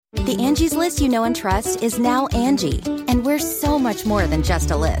The Angie's List you know and trust is now Angie, and we're so much more than just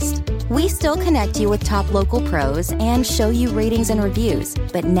a list. We still connect you with top local pros and show you ratings and reviews,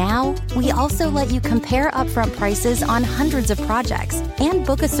 but now we also let you compare upfront prices on hundreds of projects and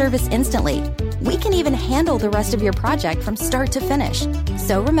book a service instantly. We can even handle the rest of your project from start to finish.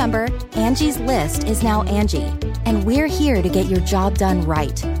 So remember, Angie's List is now Angie, and we're here to get your job done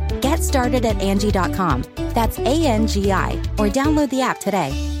right. Get started at Angie.com. That's ANGI, or download the app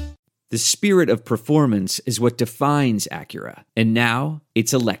today. The spirit of performance is what defines Acura, and now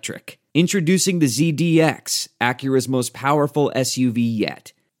it's electric. Introducing the ZDX, Acura's most powerful SUV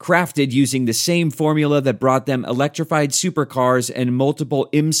yet. Crafted using the same formula that brought them electrified supercars and multiple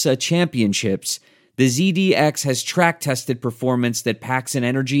IMSA championships, the ZDX has track-tested performance that packs an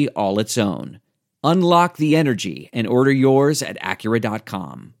energy all its own. Unlock the energy and order yours at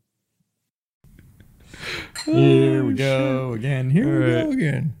Acura.com. Here we go again. Here we go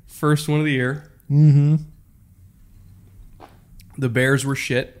again. First one of the year. Mm-hmm. The Bears were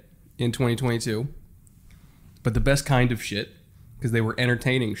shit in 2022, but the best kind of shit, because they were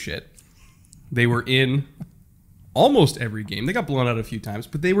entertaining shit. They were in almost every game. They got blown out a few times,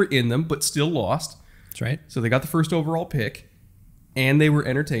 but they were in them, but still lost. That's right. So they got the first overall pick, and they were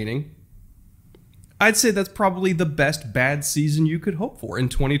entertaining. I'd say that's probably the best bad season you could hope for. And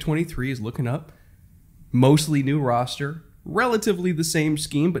 2023 is looking up. Mostly new roster. Relatively the same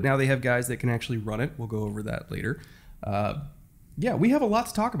scheme, but now they have guys that can actually run it. We'll go over that later. Yeah, we have a lot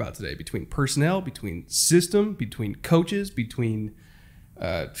to talk about today between personnel, between system, between coaches, between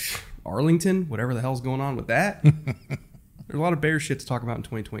Arlington, whatever the hell's going on with that. There's a lot of Bears shit to talk about in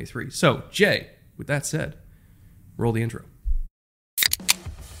 2023. So, Jay, with that said, roll the intro.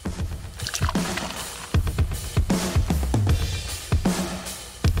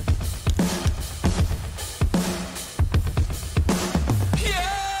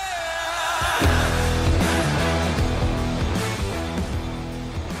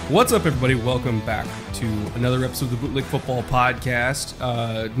 What's up, everybody? Welcome back to another episode of the Bootleg Football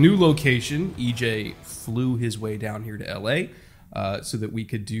Podcast. New location. EJ flew his way down here to LA so that we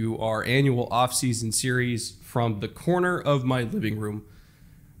could do our annual off-season series from the corner of my living room.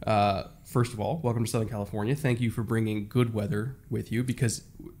 First of all, welcome to Southern California. Thank you for bringing good weather with you because,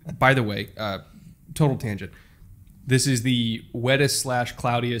 by the way, total tangent. This is the wettest /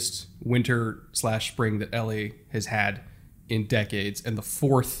 cloudiest winter / spring that LA has had in decades, and the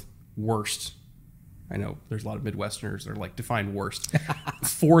fourth worst. I know there's a lot of Midwesterners that are like, define worst.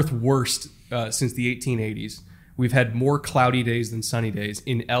 Fourth worst since the 1880s. We've had more cloudy days than sunny days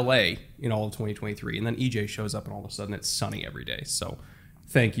in LA in all of 2023. And then EJ shows up and all of a sudden it's sunny every day. So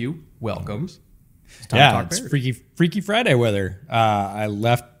thank you. Welcome. It's Freaky Friday weather. I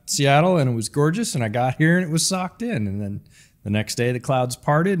left Seattle and it was gorgeous, and I got here and it was socked in. And then the next day the clouds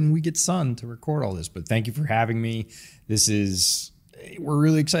parted and we get sun to record all this. But thank you for having me. We're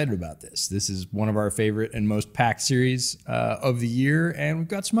really excited about this. This is one of our favorite and most packed series of the year, and we've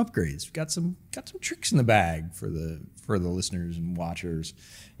got some upgrades. We've got some tricks in the bag for the listeners and watchers,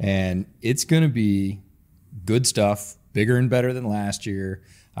 and it's going to be good stuff, bigger and better than last year.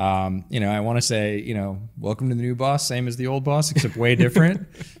 I want to say, welcome to the new boss, same as the old boss, except way different.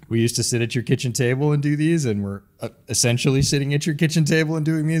 We used to sit at your kitchen table and do these, and we're essentially sitting at your kitchen table and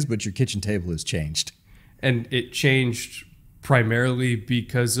doing these, but your kitchen table has changed. And it changed primarily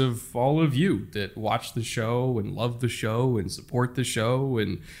because of all of you that watch the show and love the show and support the show,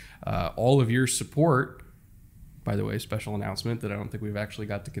 and all of your support. By the way, special announcement that I don't think we've actually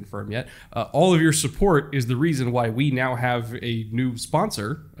got to confirm yet. All of your support is the reason why we now have a new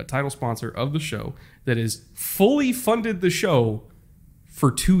sponsor, a title sponsor of the show that has fully funded the show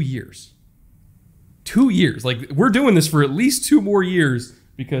for 2 years. 2 years. Like, we're doing this for at least 2 more years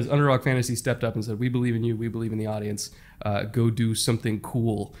because Underdog Fantasy stepped up and said, we believe in you, we believe in the audience. Go do something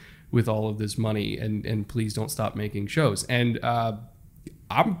cool with all of this money, and please don't stop making shows. And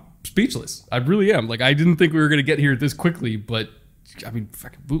I'm speechless. I really am. Like, I didn't think we were going to get here this quickly, but I mean,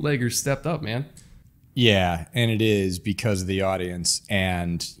 fucking bootleggers stepped up, man. Yeah, and it is because of the audience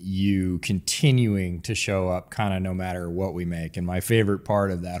and you continuing to show up kind of no matter what we make. And my favorite part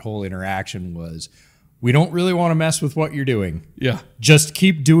of that whole interaction was, we don't really want to mess with what you're doing. Yeah. Just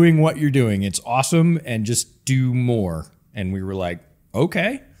keep doing what you're doing. It's awesome, and just do more. And we were like,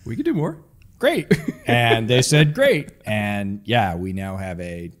 okay. We could do more. Great. And they said, great. And yeah, we now have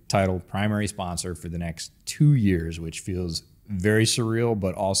a title primary sponsor for the next 2 years, which feels very surreal,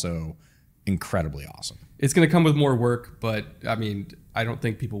 but also incredibly awesome. It's going to come with more work, but I mean, I don't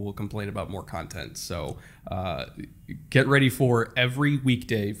think people will complain about more content. So get ready for every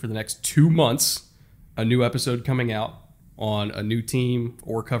weekday for the next 2 months, a new episode coming out on a new team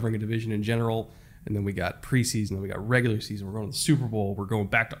or covering a division in general. And then we got preseason, then we got regular season. We're going to the Super Bowl. We're going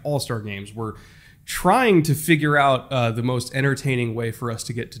back to All-Star games. We're trying to figure out the most entertaining way for us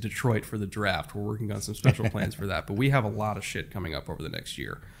to get to Detroit for the draft. We're working on some special plans for that. But we have a lot of shit coming up over the next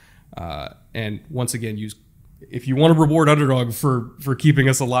year. And once again, if you want to reward Underdog for keeping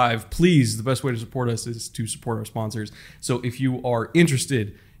us alive, please, the best way to support us is to support our sponsors. So if you are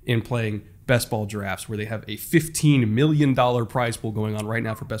interested in playing Best Ball drafts, where they have a $15 million prize pool going on right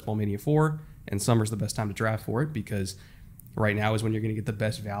now for Best Ball Mania 4, and summer's the best time to draft for it because right now is when you're going to get the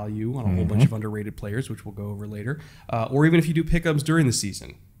best value on a whole bunch of underrated players, which we'll go over later. Or even if you do pickups during the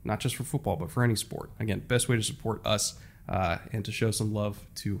season, not just for football, but for any sport. Again, best way to support us and to show some love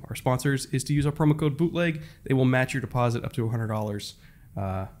to our sponsors is to use our promo code BOOTLEG. They will match your deposit up to $100.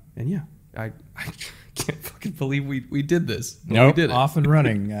 And yeah, I can't fucking believe we did this. Nope, we did it. Off and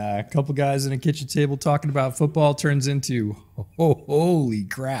running. A couple guys in a kitchen table talking about football turns into holy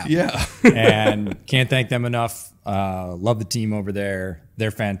crap. Yeah. And can't thank them enough. Love the team over there.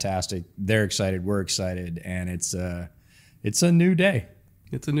 They're fantastic. They're excited. We're excited. And it's a new day.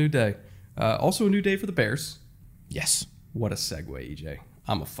 It's a new day. Also a new day for the Bears. Yes. What a segue, EJ.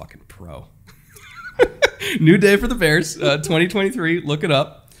 I'm a fucking pro. New day for the Bears, 2023. Look it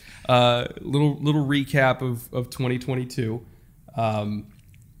up. Little recap of 2022.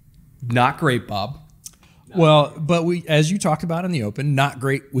 Not great, Bob. Well, but as you talked about in the open, not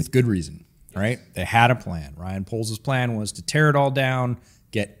great with good reason, right? They had a plan. Ryan Poles' plan was to tear it all down,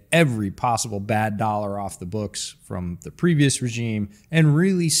 get every possible bad dollar off the books from the previous regime, and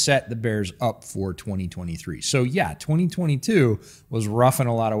really set the Bears up for 2023. So yeah, 2022 was rough in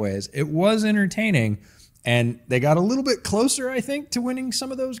a lot of ways. It was entertaining, and they got a little bit closer, I think, to winning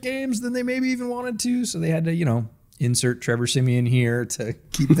some of those games than they maybe even wanted to. So they had to, insert Trevor Siemian here to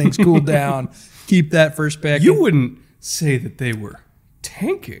keep things cooled down, keep that first pick. You wouldn't say that they were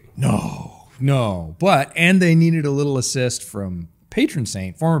tanking. No. And they needed a little assist from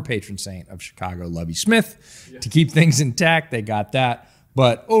former patron saint of Chicago, Lovie Smith, to keep things intact. They got that.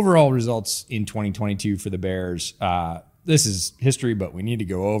 But overall results in 2022 for the Bears, this is history, but we need to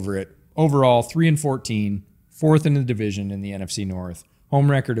go over it. Overall, 3-14, fourth in the division in the NFC North. Home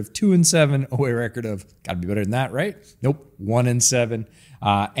record of 2-7, away record of, got to be better than that, right? Nope, 1-7,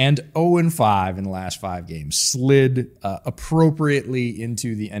 and 0-5 in the last 5 games. Slid appropriately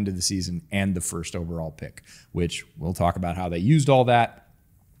into the end of the season and the first overall pick, which we'll talk about how they used all that.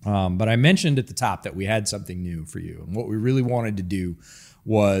 But I mentioned at the top that we had something new for you. And what we really wanted to do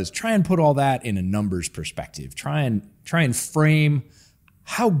was try and put all that in a numbers perspective. Try and frame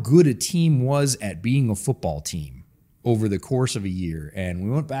how good a team was at being a football team over the course of a year. And we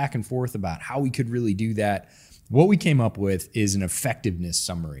went back and forth about how we could really do that. What we came up with is an effectiveness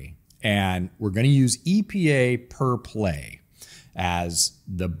summary. And we're going to use EPA per play as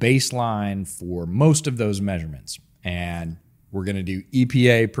the baseline for most of those measurements. And we're going to do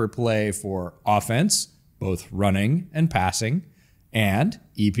EPA per play for offense, both running and passing, and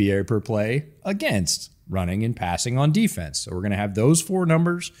EPA per play against running and passing on defense. So we're going to have those 4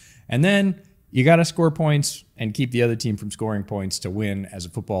 numbers. And then you got to score points and keep the other team from scoring points to win as a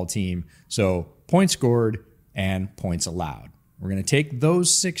football team. So points scored and points allowed. We're going to take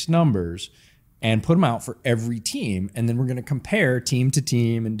those 6 numbers and put them out for every team. And then we're going to compare team to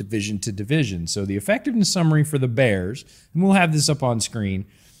team and division to division. So the effectiveness summary for the Bears, and we'll have this up on screen.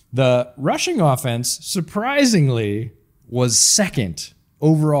 The rushing offense, surprisingly, was second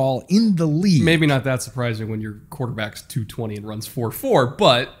overall in the league. Maybe not that surprising when your quarterback's 220 and runs 4.4,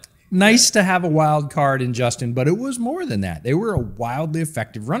 but nice to have a wild card in Justin, but it was more than that. They were a wildly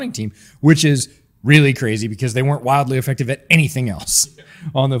effective running team, which is really crazy because they weren't wildly effective at anything else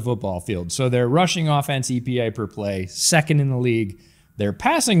on the football field. So their rushing offense EPA per play, second in the league. Their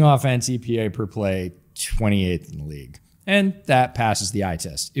passing offense EPA per play, 28th in the league. And that passes the eye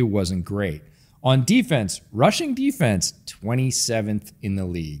test. It wasn't great. On defense, rushing defense, 27th in the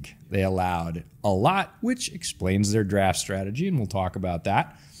league. They allowed a lot, which explains their draft strategy, and we'll talk about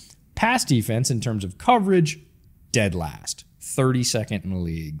that. Pass defense, in terms of coverage, dead last. 32nd in the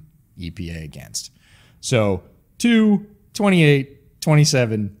league, EPA against. So 2, 28,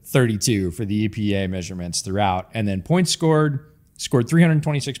 27, 32 for the EPA measurements throughout. And then points scored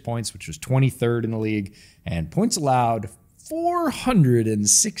 326 points, which was 23rd in the league. And points allowed,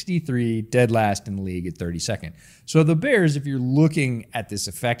 463, dead last in the league at 32nd. So the Bears, if you're looking at this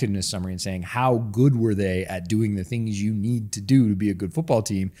effectiveness summary and saying how good were they at doing the things you need to do to be a good football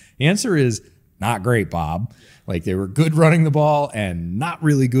team, the answer is not great, Bob. Like, they were good running the ball and not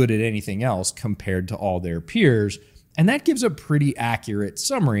really good at anything else compared to all their peers. And that gives a pretty accurate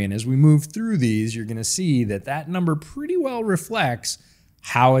summary. And as we move through these, you're going to see that that number pretty well reflects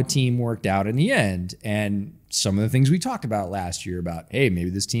how a team worked out in the end. And some of the things we talked about last year about, hey, maybe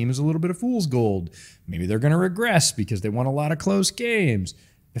this team is a little bit of fool's gold. Maybe they're going to regress because they won a lot of close games.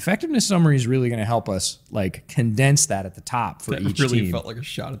 Effectiveness summary is really going to help us like condense that at the top for each team. It really felt like a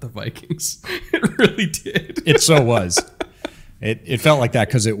shot at the Vikings. It really did. It so was. It felt like that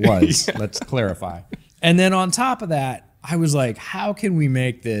because it was. Yeah. Let's clarify. And then on top of that, I was like, how can we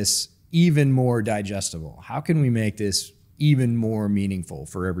make this even more digestible? How can we make this even more meaningful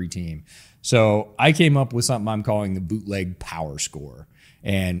for every team? So I came up with something I'm calling the bootleg power score.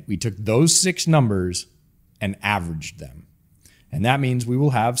 And we took those 6 numbers and averaged them. And that means we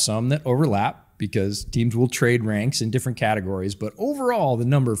will have some that overlap because teams will trade ranks in different categories. But overall, the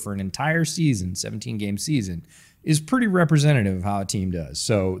number for an entire season, 17-game season, is pretty representative of how a team does.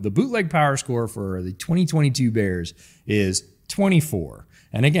 So the bootleg power score for the 2022 Bears is 24.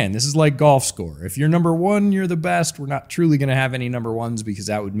 And again, this is like golf score. If you're number 1, you're the best. We're not truly going to have any number 1s because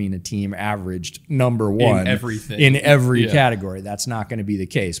that would mean a team averaged number 1 in everything. In every category. That's not going to be the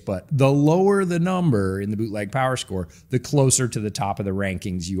case. But the lower the number in the bootleg power score, the closer to the top of the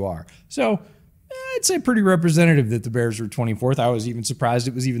rankings you are. So I'd say pretty representative that the Bears were 24th. I was even surprised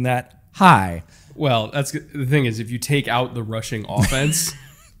it was even that high. Well, that's the thing is if you take out the rushing offense,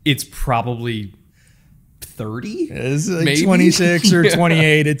 it's probably 30, it's like maybe? 26 or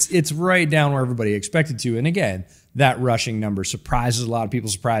 28. It's right down where everybody expected to. And again, that rushing number surprises a lot of people.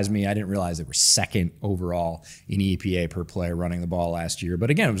 Surprised me. I didn't realize they were second overall in EPA per play running the ball last year. But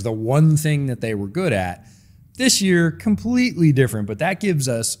again, it was the one thing that they were good at. This year, completely different, but that gives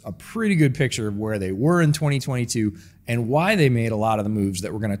us a pretty good picture of where they were in 2022 and why they made a lot of the moves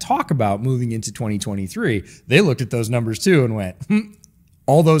that we're going to talk about moving into 2023. They looked at those numbers too and went,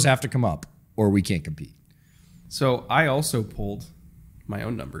 all those have to come up or we can't compete. So I also pulled my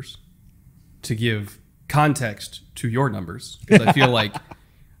own numbers to give context to your numbers because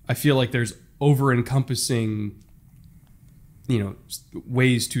I feel like there's over-encompassing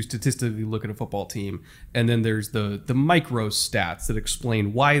ways to statistically look at a football team. And then there's the micro stats that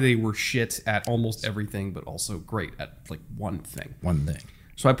explain why they were shit at almost everything, but also great at like one thing.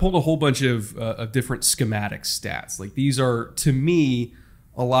 So I pulled a whole bunch of different schematic stats. Like these are, to me,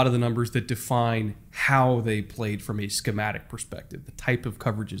 a lot of the numbers that define how they played from a schematic perspective, the type of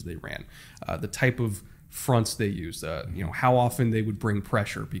coverages they ran, the type of fronts they used, how often they would bring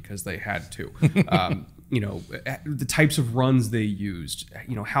pressure because they had to. The types of runs they used,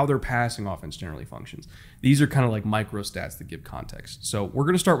 how their passing offense generally functions. These are kind of like micro stats that give context. So we're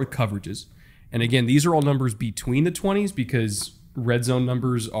going to start with coverages. And again, these are all numbers between the 20s because red zone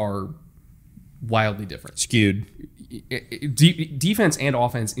numbers are wildly different. Skewed. Defense and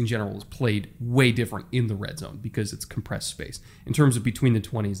offense in general is played way different in the red zone because it's compressed space. In terms of between the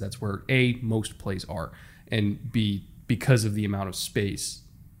 20s, that's where A, most plays are, and B, because of the amount of space,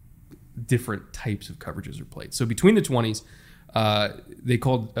 different types of coverages are played. So between the 20s, they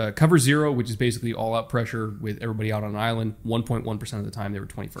called cover 0, which is basically all-out pressure with everybody out on an island. 1.1% of the time, they were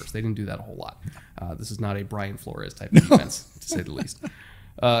 21st. They didn't do that a whole lot. This is not a Brian Flores type of defense, to say the least.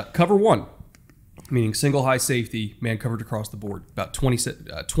 Cover 1, meaning single high safety, man coverage across the board, about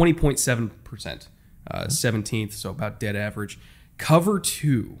 20.7%, 17th, so about dead average. Cover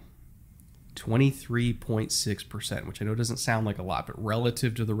 2, 23.6%, which I know doesn't sound like a lot, but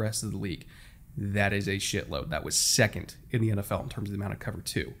relative to the rest of the league, that is a shitload. That was second in the NFL in terms of the amount of cover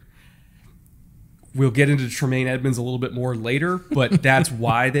 2. We'll get into Tremaine Edmonds a little bit more later, but that's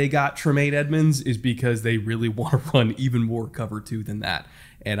why they got Tremaine Edmonds is because they really want to run even more cover 2 than that.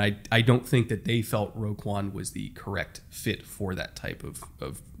 And I don't think that they felt Roquan was the correct fit for that type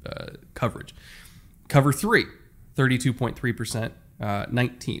of coverage. Cover 3, 32.3%,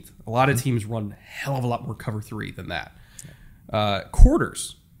 19th. A lot of teams run a hell of a lot more cover 3 than that.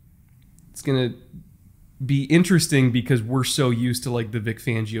 Quarters. It's going to be interesting because we're so used to like the Vic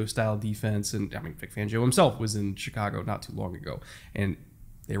Fangio style defense. And I mean, Vic Fangio himself was in Chicago not too long ago. And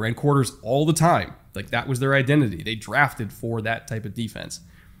they ran quarters all the time. Like that was their identity. They drafted for that type of defense.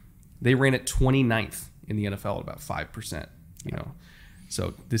 They ran at 29th in the NFL at about 5%.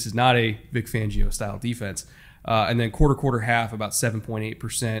 So this is not a Vic Fangio style defense. And then quarter, half, about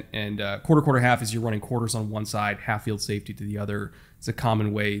 7.8%. And quarter, half is you're running quarters on one side, half field safety to the other. It's a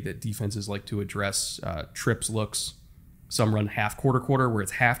common way that defenses like to address trips looks. Some run half quarter, where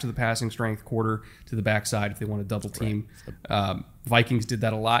it's half to the passing strength, quarter to the backside if they want to double team. Vikings did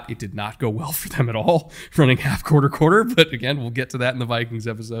that a lot. It did not go well for them at all, running half quarter. But again, we'll get to that in the Vikings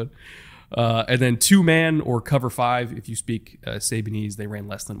episode. And then 2-man or cover 5, if you speak Sabanese, they ran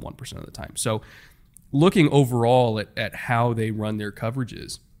less than 1% of the time. So looking overall at how they run their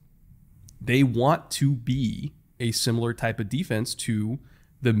coverages, they want to be a similar type of defense to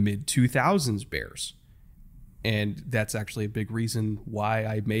the mid-2000s Bears. And that's actually a big reason why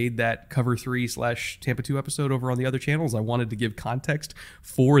I made that Cover 3/Tampa 2 episode over on the other channels. I wanted to give context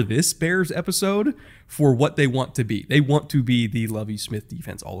for this Bears episode for what they want to be. They want to be the Lovie Smith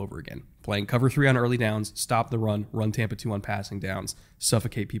defense all over again. Playing Cover 3 on early downs, stop the run Tampa 2 on passing downs,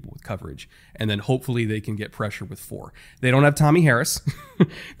 suffocate people with coverage, and then hopefully they can get pressure with 4. They don't have Tommy Harris.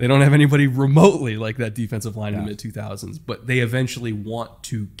 They don't have anybody remotely like that defensive line in the mid-2000s, but they eventually want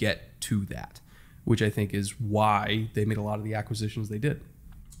to get to that, which I think is why they made a lot of the acquisitions they did.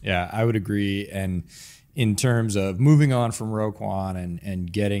 Yeah, I would agree. And in terms of moving on from Roquan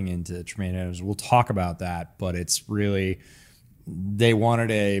and getting into Tremaine Edmunds, we'll talk about that, but it's really, they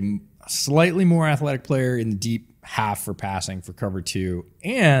wanted a slightly more athletic player in the deep half for passing for Cover 2,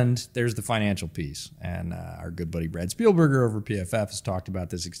 and there's the financial piece. And our good buddy Brad Spielberger over PFF has talked about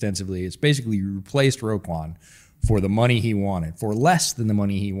this extensively. It's basically you replaced Roquan for the money he wanted, for less than the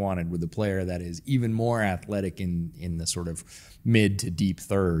money he wanted, with a player that is even more athletic in the sort of mid to deep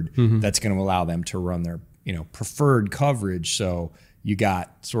third. That's going to allow them to run their preferred coverage. So you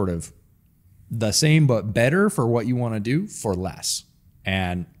got sort of the same but better for what you want to do for less.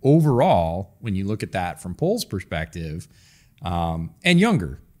 And overall, when you look at that from Poles' perspective, and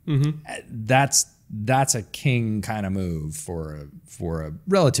younger, that's a king kind of move for a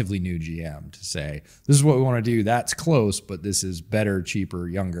relatively new GM to say, this is what we want to do. That's close, but this is better, cheaper,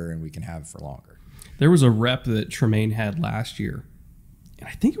 younger, and we can have it for longer. There was a rep that Tremaine had last year, and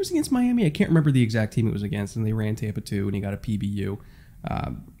I think it was against Miami. I can't remember the exact team it was against, and they ran Tampa 2, and he got a PBU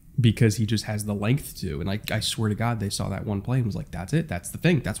because he just has the length to. And I swear to God, they saw that one play and was like, that's it. That's the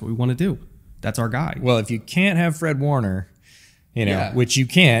thing. That's what we want to do. That's our guy. Well, if you can't have Fred Warner, which you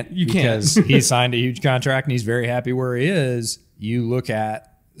can't, because he signed a huge contract and he's very happy where he is, you look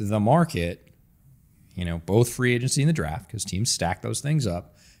at the market, both free agency and the draft, because teams stack those things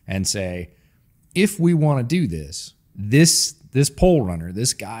up, and say, if we want to do this pole runner,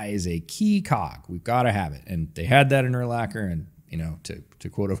 this guy is a key cog. We've got to have it. And they had that in Urlacher, and to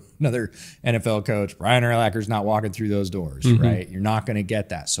quote another NFL coach, Brian Urlacher's not walking through those doors, right? You're not going to get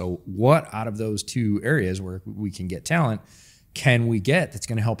that. So what out of those two areas where we can get talent can we get that's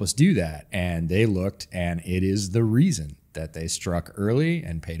going to help us do that? And they looked, and it is the reason that they struck early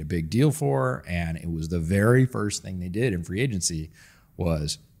and paid a big deal for. And it was the very first thing they did in free agency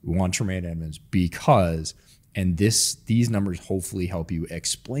was we want Tremaine Edmunds because, and these numbers hopefully help you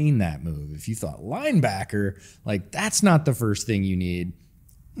explain that move. If you thought linebacker, like that's not the first thing you need,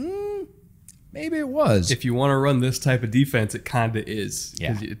 maybe it was. If you want to run this type of defense, it kind of is,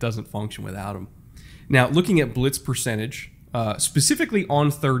 because it doesn't function without him. Now, looking at blitz percentage, specifically on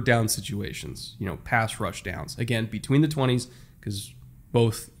third down situations, pass rush downs, again, between the 20s, because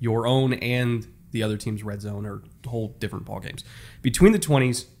both your own and the other team's red zone are whole different ball games. Between the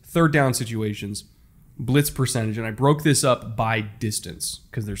 20s, third down situations, blitz percentage, and I broke this up by distance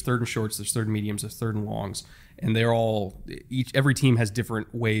because there's third and shorts, there's third and mediums, there's third and longs, and every team has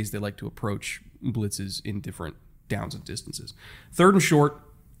different ways they like to approach blitzes in different downs and distances. Third and short,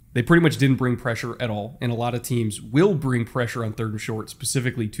 they pretty much didn't bring pressure at all, and a lot of teams will bring pressure on third and short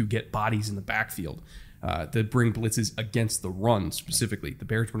specifically to get bodies in the backfield, to bring blitzes against the run specifically. The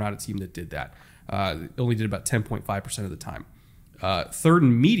Bears were not a team that did that. Only did about 10.5% of the time. Third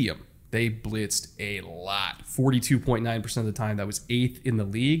and medium, they blitzed a lot, 42.9% of the time. That was 8th in the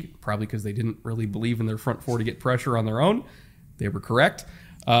league, probably because they didn't really believe in their front four to get pressure on their own. They were correct.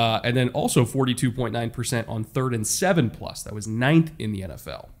 And then also 42.9% on 3rd and 7+. That was 9th in the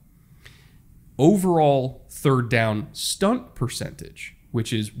NFL. Overall third down stunt percentage,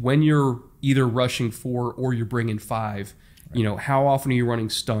 which is when you're either rushing 4 or you're bringing 5, how often are you running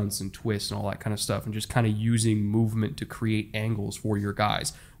stunts and twists and all that kind of stuff and just kind of using movement to create angles for your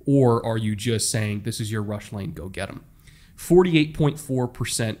guys? Or are you just saying, this is your rush lane, go get them?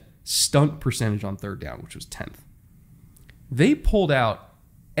 48.4% stunt percentage on third down, which was 10th. They pulled out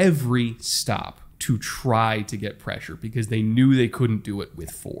every stop to try to get pressure because they knew they couldn't do it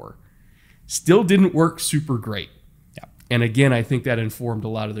with 4. Still didn't work super great. Yeah. And again, I think that informed a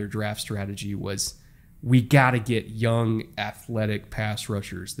lot of their draft strategy was, we got to get young, athletic pass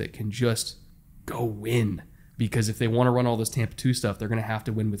rushers that can just go win. Because if they want to run all this Tampa 2 stuff, they're going to have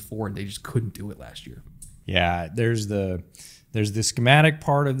to win with 4, and they just couldn't do it last year. Yeah, there's the schematic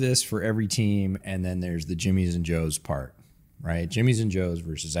part of this for every team, and then there's the Jimmys and Joes part, right? Jimmys and Joes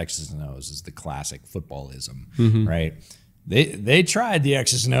versus X's and O's is the classic footballism, right? They tried the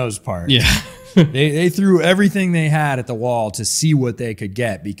X's and O's part. Yeah. They threw everything they had at the wall to see what they could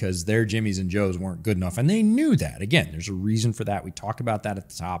get because their Jimmies and Joes weren't good enough. And they knew that. Again, there's a reason for that. We talked about that at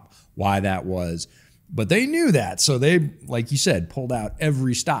the top, why that was. But they knew that. So they, like you said, pulled out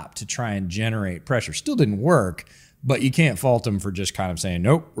every stop to try and generate pressure. Still didn't work, but you can't fault them for just kind of saying,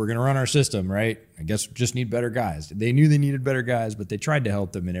 nope, we're going to run our system, right? I guess we just need better guys. They knew they needed better guys, but they tried to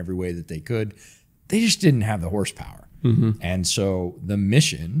help them in every way that they could. They just didn't have the horsepower. Mm-hmm. And so the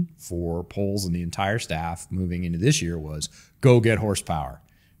mission for Poles and the entire staff moving into this year was go get horsepower,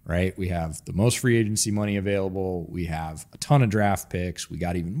 right? We have the most free agency money available. We have a ton of draft picks. We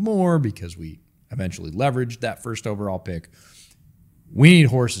got even more because we eventually leveraged that first overall pick. We need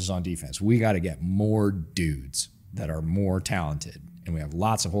horses on defense. We got to get more dudes that are more talented. And we have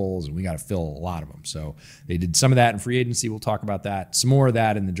lots of holes, and we got to fill a lot of them. So they did some of that in free agency. We'll talk about that. Some more of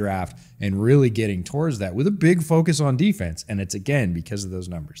that in the draft, and really getting towards that with a big focus on defense. And it's, again, because of those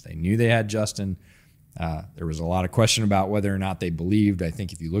numbers. They knew they had Justin. There was a lot of question about whether or not they believed. I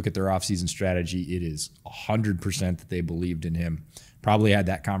think if you look at their offseason strategy, it is 100% that they believed in him. Probably had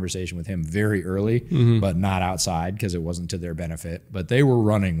that conversation with him very early, but not outside because it wasn't to their benefit. But they were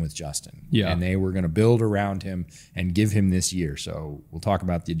running with Justin, and they were going to build around him and give him this year. So we'll talk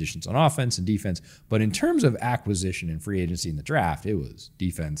about the additions on offense and defense. But in terms of acquisition and free agency in the draft, it was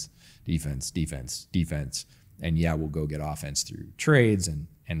defense, defense, defense, defense. And yeah, we'll go get offense through trades, and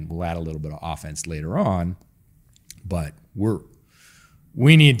we'll add a little bit of offense later on. But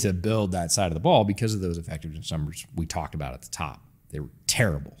we need to build that side of the ball because of those effectiveness numbers we talked about at the top. They were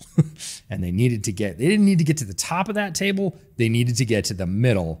terrible. And they didn't need to get to the top of that table. They needed to get to the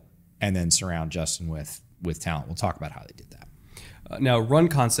middle and then surround Justin with talent. We'll talk about how they did that. Now, run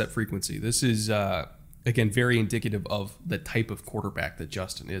concept frequency. This is, again, very indicative of the type of quarterback that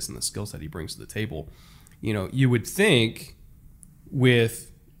Justin is and the skill set he brings to the table. You know, you would think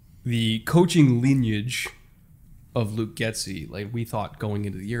with the coaching lineage of Luke Getsy, like we thought going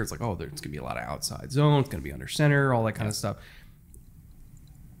into the year, it's like, oh, there's going to be a lot of outside zone. It's going to be under center, all that kind of stuff.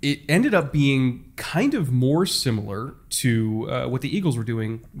 It ended up being kind of more similar to what the Eagles were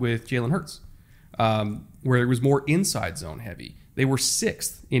doing with Jalen Hurts, where it was more inside zone heavy. They were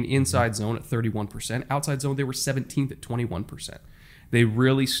 6th in inside zone at 31%. Outside zone, they were 17th at 21%. They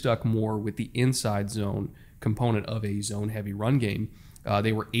really stuck more with the inside zone component of a zone-heavy run game.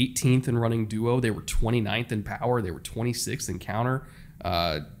 They were 18th in running duo. They were 29th in power. They were 26th in counter.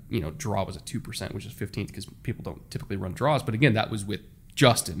 Draw was at 2%, which is 15th because people don't typically run draws. But again, that was with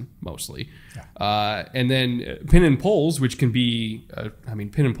Justin mostly. Yeah. And then pin and pulls, which can be,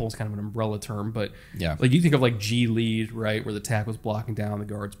 pin and pull is kind of an umbrella term, but like you think of like G lead, right, where the tackle's blocking down, the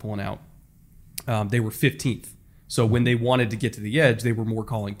guard's pulling out. They were 15th. So when they wanted to get to the edge, they were more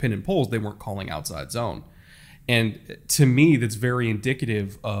calling pin and pulls. They weren't calling outside zone. And to me, that's very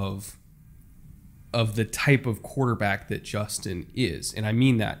indicative of the type of quarterback that Justin is. And I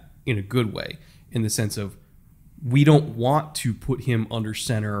mean that in a good way, in the sense of we don't want to put him under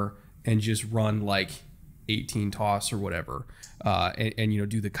center and just run like 18 toss or whatever, and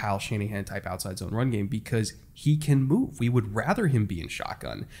do the Kyle Shanahan type outside zone run game, because he can move. We would rather him be in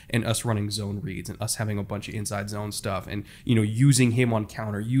shotgun and us running zone reads and us having a bunch of inside zone stuff and using him on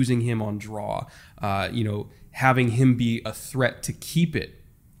counter, using him on draw, having him be a threat to keep it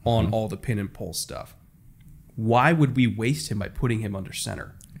on all the pin and pull stuff. Why would we waste him by putting him under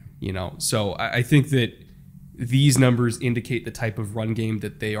center? So I think that these numbers indicate the type of run game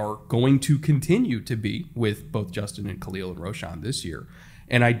that they are going to continue to be with both Justin and Khalil and Roschon this year.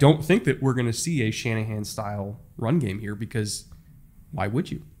 And I don't think that we're going to see a Shanahan-style run game here, because why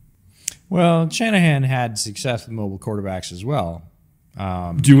would you? Well, Shanahan had success with mobile quarterbacks as well.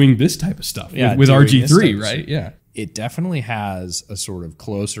 Doing this type of stuff with RG3, right? Yeah. It definitely has a sort of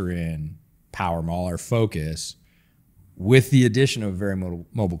closer in power mauler focus with the addition of a very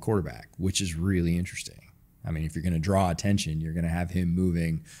mobile quarterback, which is really interesting. I mean, if you're going to draw attention, you're going to have him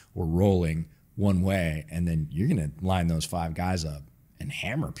moving or rolling one way, and then you're going to line those 5 guys up and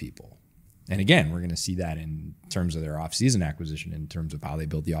hammer people. And again, we're going to see that in terms of their offseason acquisition, in terms of how they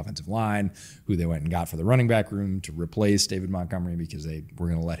built the offensive line, who they went and got for the running back room to replace David Montgomery because they were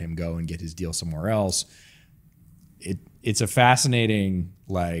going to let him go and get his deal somewhere else. It's a fascinating,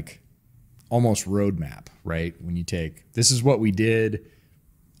 almost roadmap, right? When you take, this is what we did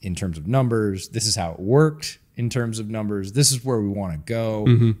in terms of numbers, this is how it worked in terms of numbers, this is where we want to go.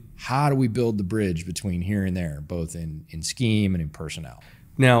 Mm-hmm. How do we build the bridge between here and there, both in scheme and in personnel?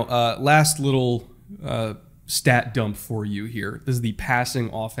 Now, last little stat dump for you here. This is the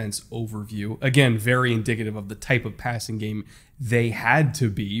passing offense overview. Again, very indicative of the type of passing game they had to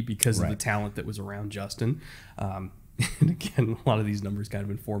be because of the talent that was around Justin. and again, a lot of these numbers kind of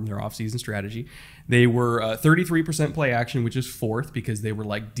inform their offseason strategy. They were 33% play action, which is fourth because they were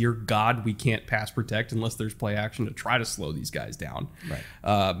like, dear God, we can't pass protect unless there's play action to try to slow these guys down.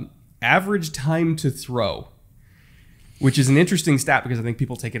 Right. Average time to throw, which is an interesting stat because I think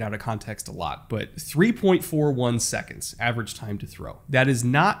people take it out of context a lot, but 3.41 seconds average time to throw. That is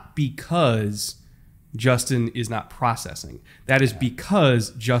not because Justin is not processing. That is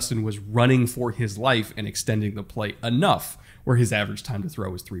because Justin was running for his life and extending the play enough where his average time to throw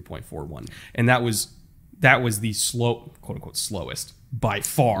was 3.41. And that was the slow, quote unquote, slowest by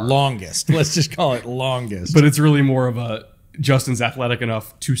far. Longest. Let's just call it longest. But it's really more of a Justin's athletic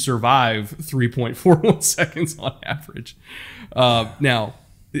enough to survive 3.41 seconds on average. Now,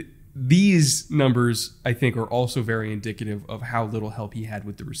 these numbers, I think, are also very indicative of how little help he had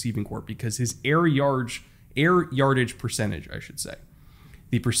with the receiving corps because his air yardage percentage, I should say,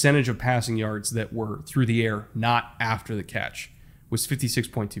 the percentage of passing yards that were through the air, not after the catch, was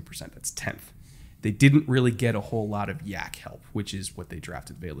 56.2%. That's 10th. They didn't really get a whole lot of yak help, which is what they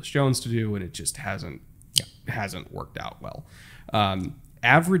drafted Velus Jones to do, and it just hasn't worked out well.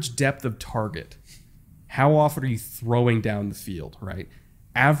 Average depth of target. How often are you throwing down the field, right?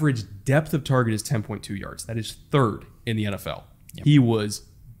 Average depth of target is 10.2 yards. That is third in the NFL. Yep. He was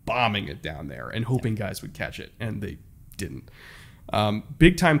bombing it down there and hoping guys would catch it, and they didn't.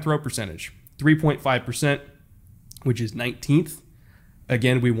 Big time throw percentage, 3.5%, which is 19th.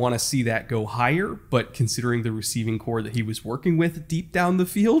 Again, we want to see that go higher, but considering the receiving core that he was working with deep down the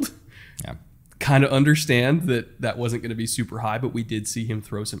field, kind of understand that wasn't going to be super high, but we did see him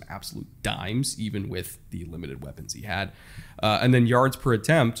throw some absolute dimes, even with the limited weapons he had. And then yards per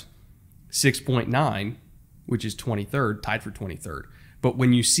attempt, 6.9, which is 23rd, tied for 23rd. But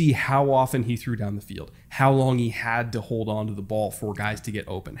when you see how often he threw down the field, how long he had to hold on to the ball for guys to get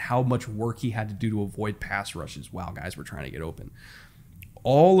open, how much work he had to do to avoid pass rushes while guys were trying to get open,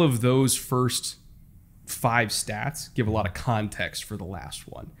 all of those first 5 stats give a lot of context for the last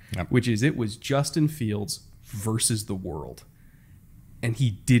one, which is it was Justin Fields versus the world, and he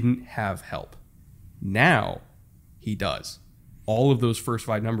didn't have help. Now he does. All of those first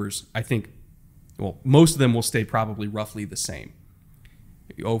 5 numbers, I think, well, most of them will stay probably roughly the same.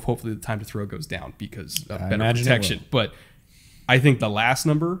 Hopefully the time to throw goes down because of better protection. But I think the last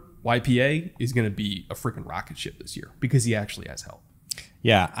number, YPA, is going to be a freaking rocket ship this year because he actually has help.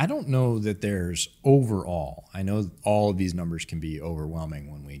 Yeah, I don't know that there's overall. I know all of these numbers can be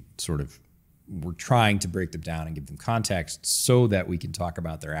overwhelming when we're trying to break them down and give them context so that we can talk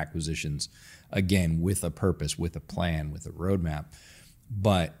about their acquisitions again with a purpose, with a plan, with a roadmap.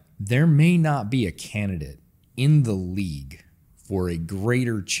 But there may not be a candidate in the league for a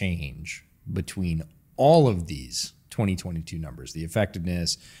greater change between all of these 2022 numbers, the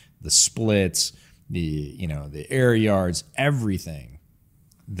effectiveness, the splits, the air yards, everything,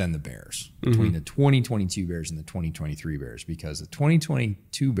 than the Bears, between the 2022 Bears and the 2023 Bears, because the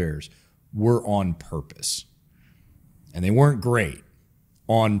 2022 Bears were on purpose. And they weren't great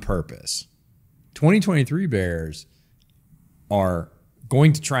on purpose. 2023 Bears are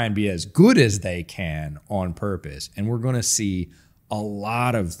going to try and be as good as they can on purpose. And we're going to see a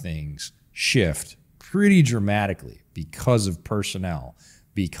lot of things shift pretty dramatically because of personnel,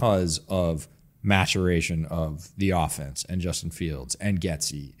 because of maturation of the offense and Justin Fields and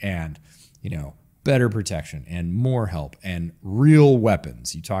Getsy and, better protection and more help and real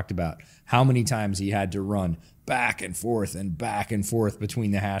weapons. You talked about how many times he had to run back and forth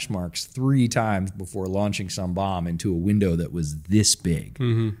between the hash marks 3 times before launching some bomb into a window that was this big,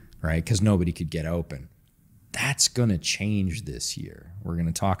 right? Because nobody could get open. That's going to change this year. We're going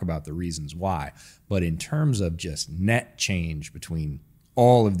to talk about the reasons why. But in terms of just net change between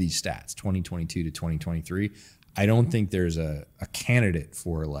all of these stats, 2022 to 2023, I don't think there's a candidate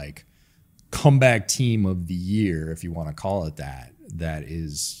for like comeback team of the year, if you want to call it that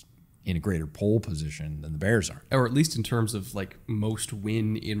is in a greater pole position than the Bears are. Or at least in terms of like most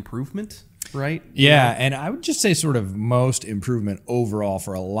win improvement, right? Yeah, and I would just say sort of most improvement overall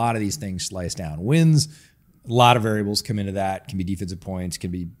for a lot of these things sliced down. Wins, a lot of variables come into that. Can be defensive points,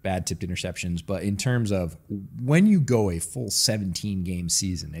 can be bad tipped interceptions. But in terms of when you go a full 17-game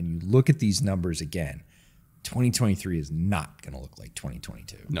season and you look at these numbers again, 2023 is not going to look like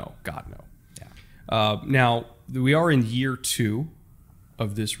 2022. No, God, no. Yeah. Now, we are in year 2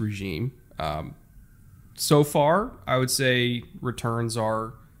 of this regime. So far, I would say returns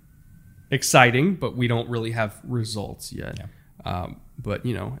are exciting, but we don't really have results yet. Yeah. But,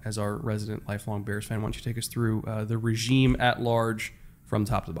 as our resident lifelong Bears fan, why don't you take us through the regime at large from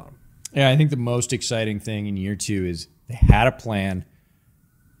top to bottom? Yeah, I think the most exciting thing in year 2 is they had a plan.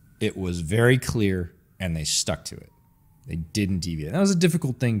 It was very clear, and they stuck to it. They didn't deviate. That was a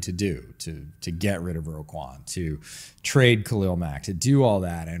difficult thing to do, to get rid of Roquan, to trade Khalil Mack, to do all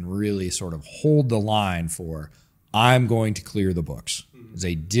that and really sort of hold the line for, I'm going to clear the books. It's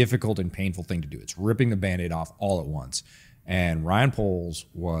a difficult and painful thing to do. It's ripping the Band-Aid off all at once. And Ryan Poles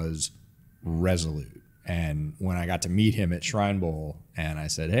was resolute. And when I got to meet him at Shrine Bowl and I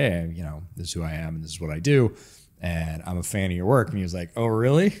said, hey, this is who I am and this is what I do, and I'm a fan of your work. And he was like, oh,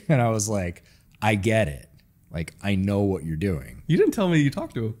 really? And I was like, I get it. Like, I know what you're doing. You didn't tell me you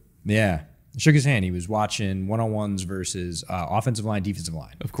talked to him. Yeah. I shook his hand. He was watching one-on-ones versus offensive line, defensive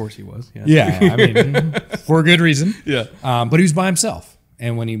line. Of course he was. Yeah. I mean, for a good reason. Yeah. But he was by himself.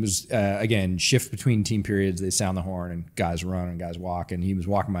 And when he was, again, shift between team periods, they sound the horn and guys run and guys walk. And he was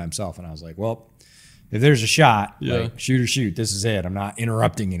walking by himself. And I was like, well, if there's a shot, like, shoot or shoot, this is it. I'm not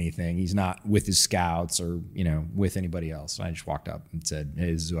interrupting anything. He's not with his scouts or, with anybody else. And I just walked up and said,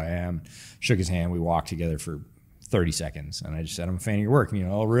 hey, this is who I am. Shook his hand. We walked together for 30 seconds. And I just said, I'm a fan of your work. And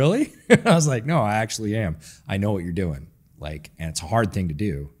oh, really? I was like, no, I actually am. I know what you're doing. And it's a hard thing to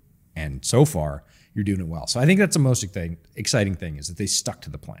do. And so far, you're doing it well. So I think that's the most exciting thing is that they stuck to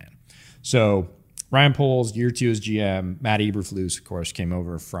the plan. So Ryan Poles, year 2 as GM. Matt Eberflus, of course, came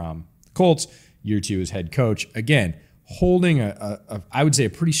over from the Colts. Year 2 as head coach. Again, holding I would say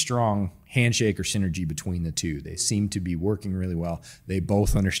a pretty strong handshake or synergy between the two. They seem to be working really well. They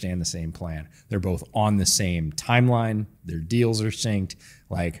both understand the same plan. They're both on the same timeline. Their deals are synced.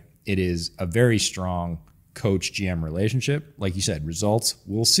 It is a very strong coach-GM relationship. Like you said, results,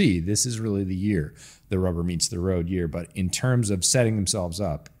 we'll see. This is really the year, the rubber meets the road year. But in terms of setting themselves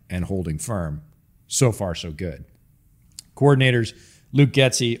up and holding firm, so far so good. Coordinators, Luke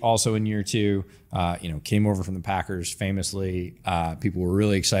Getsy, also in year 2, came over from the Packers famously. People were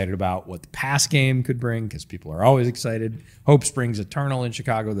really excited about what the pass game could bring because people are always excited. Hope springs eternal in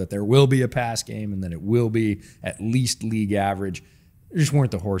Chicago that there will be a pass game and that it will be at least league average. There just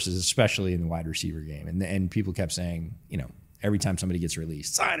weren't the horses, especially in the wide receiver game. And people kept saying, every time somebody gets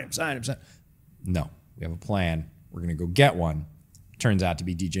released, sign him. No, we have a plan. We're going to go get one. Turns out to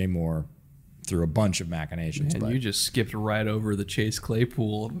be DJ Moore. Through a bunch of machinations. And you just skipped right over the Chase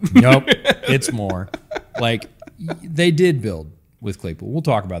Claypool. Nope, it's more. They did build with Claypool. We'll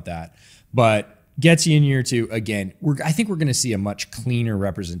talk about that. But Getsy in year 2, again, I think we're going to see a much cleaner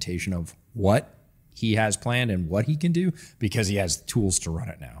representation of what he has planned and what he can do because he has tools to run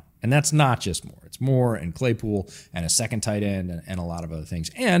it now. And that's not just Moore. It's Moore and Claypool and a second tight end and a lot of other things.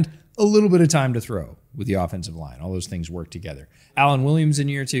 And a little bit of time to throw with the offensive line. All those things work together. Alan Williams in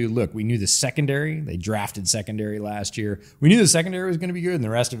year 2. Look, we knew the secondary. They drafted secondary last year. We knew the secondary was going to be good, and the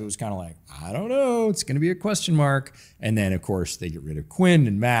rest of it was kind of like, I don't know. It's going to be a question mark. And then, of course, they get rid of Quinn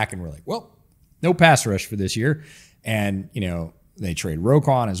and Mack, and we're like, well, no pass rush for this year. And, they trade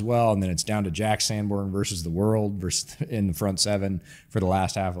Roquan as well, and then it's down to Jack Sanborn versus the world in the front 7 for the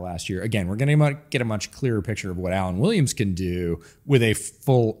last half of last year. Again, we're going to get a much clearer picture of what Alan Williams can do with a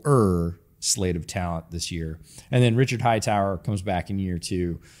fuller slate of talent this year. And then Richard Hightower comes back in year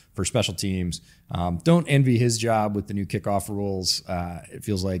 2 for special teams. Don't envy his job with the new kickoff rules. It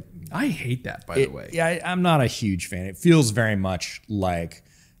feels like... I hate that, by the way. Yeah, I'm not a huge fan. It feels very much like...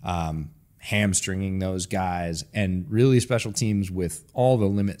 hamstringing those guys and really special teams with all the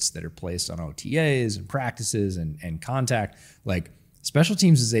limits that are placed on OTAs and practices and contact. Special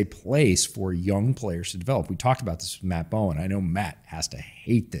teams is a place for young players to develop. We talked about this with Matt Bowen. I know Matt has to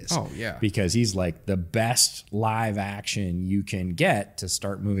hate this. Oh, yeah. Because he's the best live action you can get to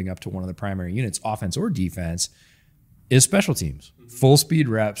start moving up to one of the primary units, offense or defense, is special teams. Full speed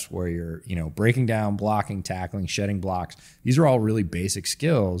reps where you're, breaking down, blocking, tackling, shedding blocks. These are all really basic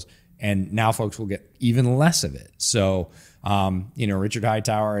skills. And now folks will get even less of it. So, Richard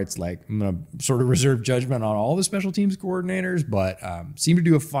Hightower, it's I'm going to sort of reserve judgment on all the special teams coordinators, but seemed to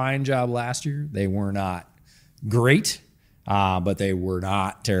do a fine job last year. They were not great, but they were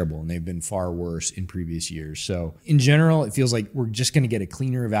not terrible, and they've been far worse in previous years. So, in general, it feels like we're just going to get a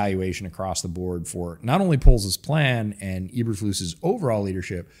cleaner evaluation across the board for not only Poles' plan and Eberflus's overall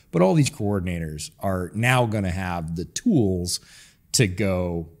leadership, but all these coordinators are now going to have the tools to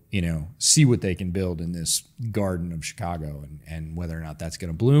go see what they can build in this garden of Chicago, and whether or not that's going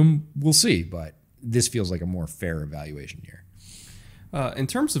to bloom, we'll see. But this feels like a more fair evaluation year. In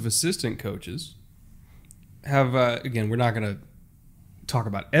terms of assistant coaches, again, we're not going to talk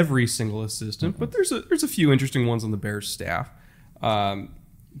about every single assistant, but there's a few interesting ones on the Bears staff.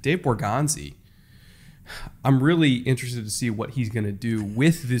 Dave Borgonzi, I'm really interested to see what he's going to do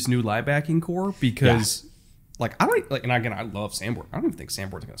with this new linebacking core because. Yeah. And again, I love Sanborn. I don't even think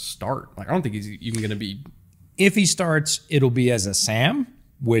Sanborn's going to start. I don't think he's even going to be. If he starts, it'll be as a Sam,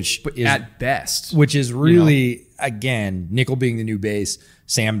 which but is at best, which is really, again, nickel being the new base.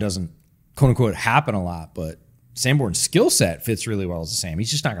 Sam doesn't, quote unquote, happen a lot, but Sanborn's skill set fits really well as a Sam.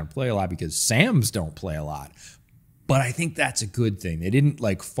 He's just not going to play a lot because Sams don't play a lot. But I think that's a good thing. They didn't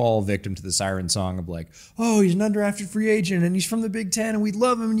like fall victim to the siren song of like, oh, he's an undrafted free agent and he's from the Big Ten and we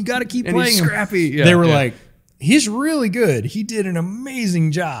love him and you got to keep playing him. Scrappy. Yeah, they were like, he's really good. He did an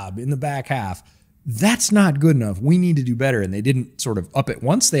amazing job in the back half. That's not good enough. We need to do better. And they didn't sort of up it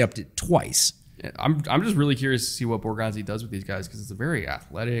once. They upped it twice. Yeah, I'm just really curious to see what Borgonzi does with these guys because it's a very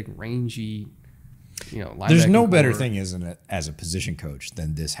athletic, rangy, There's no better thing, isn't it, as a position coach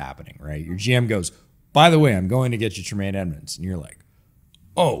than this happening, right? Your GM goes, by the way, I'm going to get you Tremaine Edmonds. And you're like,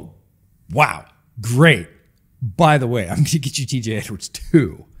 oh, wow, great. By the way, I'm going to get you TJ Edwards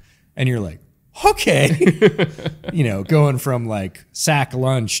too. And you're like, okay. Going from like sack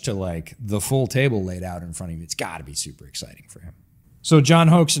lunch to like the full table laid out in front of you. It's got to be super exciting for him. So John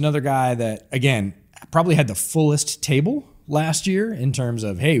Hoke's another guy that, again, probably had the fullest table last year in terms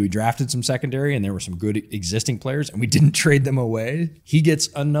of, hey, we drafted some secondary and there were some good existing players and we didn't trade them away. He gets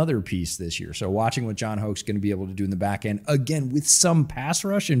another piece this year. So watching what John Hoke's going to be able to do in the back end, again, with some pass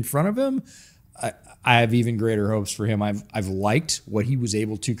rush in front of him, I have even greater hopes for him. I've liked what he was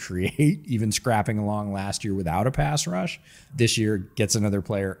able to create, even scrapping along last year without a pass rush. This year gets another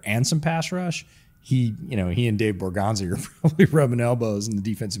player and some pass rush. He and Dave Borgonzi are probably rubbing elbows in the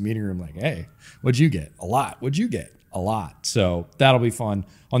defensive meeting room like, hey, what'd you get? A lot. What'd you get? A lot. So that'll be fun.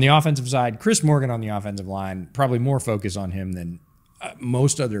 On the offensive side, Chris Morgan on the offensive line, probably more focus on him than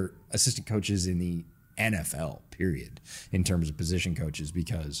most other assistant coaches in the NFL, period, in terms of position coaches,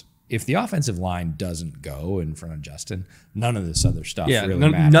 because if the offensive line doesn't go in front of Justin, none of this other stuff really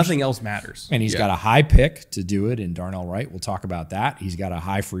matters. Nothing else matters. And he's got a high pick to do it in Darnell Wright. We'll talk about that. He's got a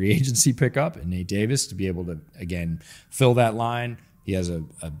high free agency pickup in Nate Davis to be able to, again, fill that line. He has an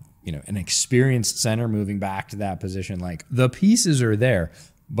experienced center moving back to that position. Like, the pieces are there,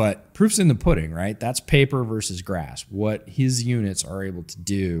 but proof's in the pudding, right? That's paper versus grass. What his units are able to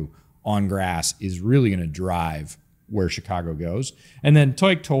do on grass is really going to drive where Chicago goes. And then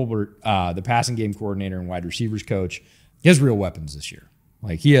Toik Tolbert, the passing game coordinator and wide receivers coach, he has real weapons this year.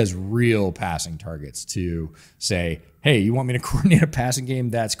 Like, he has real passing targets to say, hey, you want me to coordinate a passing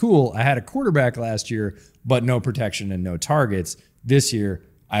game? That's cool. I had a quarterback last year, but no protection and no targets. This year,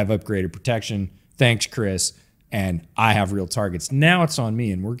 I have upgraded protection. Thanks, Chris. And I have real targets. Now it's on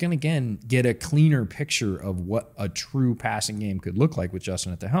me. And we're going to, again, get a cleaner picture of what a true passing game could look like with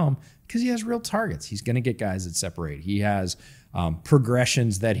Justin at the helm because he has real targets. He's going to get guys that separate. He has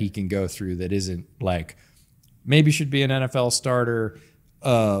progressions that he can go through that isn't like maybe should be an NFL starter,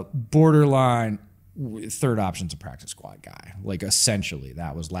 borderline third option's a practice squad guy. Like, essentially,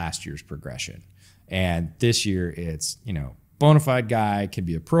 that was last year's progression. And this year it's, bona fide guy, can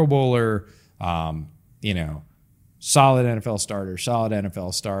be a Pro Bowler, solid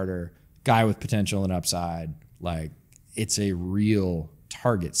NFL starter, guy with potential and upside. Like, it's a real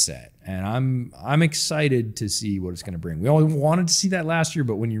target set. And I'm excited to see what it's going to bring. We all wanted to see that last year,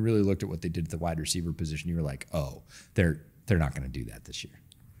 but when you really looked at what they did at the wide receiver position, you were like, oh, they're not going to do that this year.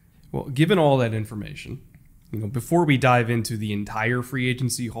 Well, given all that information, before we dive into the entire free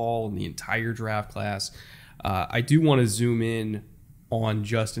agency haul and the entire draft class, I do want to zoom in on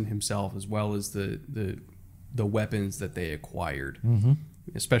Justin himself as well as the weapons that they acquired,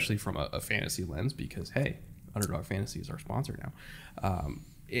 especially from a fantasy lens, because, hey, Underdog Fantasy is our sponsor now.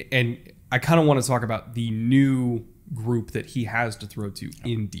 And I kind of want to talk about the new group that he has to throw to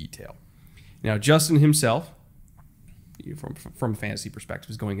in detail. Now, Justin himself, from a fantasy perspective,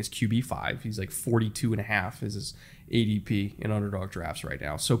 is going as QB5. He's like 42.5 is his ADP in Underdog drafts right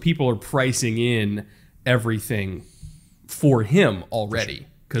now. So people are pricing in everything for him already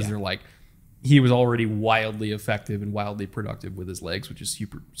because they're like, he was already wildly effective and wildly productive with his legs, which is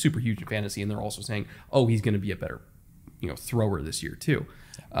super, super huge in fantasy. And they're also saying, oh, he's going to be a better, thrower this year too.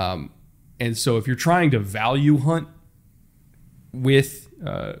 And so if you're trying to value hunt with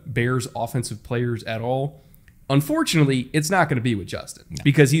Bears offensive players at all, unfortunately, it's not going to be with Justin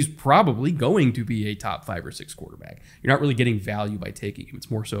because he's probably going to be a top 5 or 6 quarterback. You're not really getting value by taking him. It's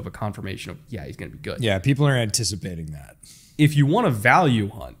more so of a confirmation of, he's going to be good. Yeah, people are anticipating that. If you want to value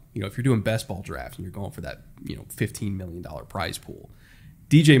hunt, if you're doing best ball draft and you're going for that, $15 million prize pool,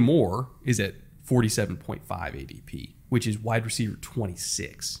 DJ Moore is at 47.5 ADP, which is wide receiver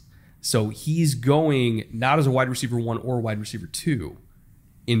 26. So he's going not as a wide receiver 1 or wide receiver 2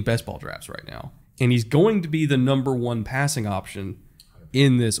 in best ball drafts right now. And he's going to be the number 1 passing option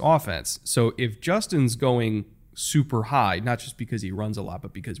in this offense. So if Justin's going super high, not just because he runs a lot,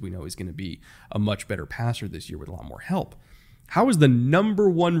 but because we know he's going to be a much better passer this year with a lot more help, How is the number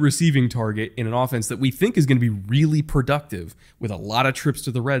one receiving target in an offense that we think is going to be really productive with a lot of trips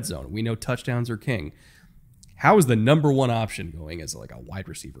to the red zone? We know touchdowns are king. How is the number one option going as like a wide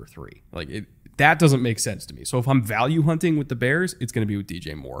receiver 3? That doesn't make sense to me. So if I'm value hunting with the Bears, it's going to be with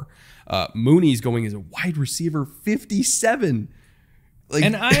DJ Moore. Mooney's going as a wide receiver 57.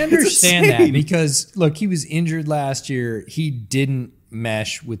 And I understand that because, look, he was injured last year. He didn't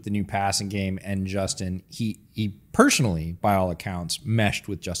mesh with the new passing game, and Justin, he personally, by all accounts, meshed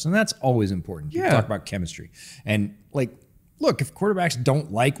with Justin. That's always important. You talk about chemistry. And, look, if quarterbacks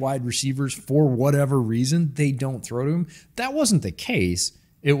don't like wide receivers for whatever reason, they don't throw to him. That wasn't the case.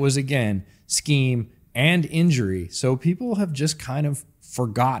 It was, again, scheme and injury. So people have just kind of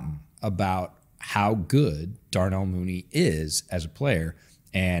forgotten about how good Darnell Mooney is as a player.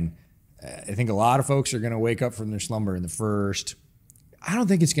 And I think a lot of folks are going to wake up from their slumber in the first, I don't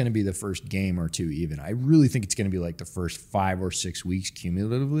think it's going to be the first game or two even. I really think it's going to be like the first 5 or 6 weeks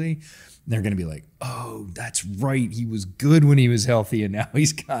cumulatively. They're going to be like, oh, that's right. He was good when he was healthy, and now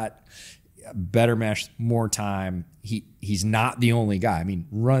he's got better mesh, more time. He's not the only guy. I mean,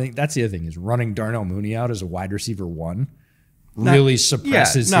 that's the other thing, is running Darnell Mooney out as a wide receiver 1 really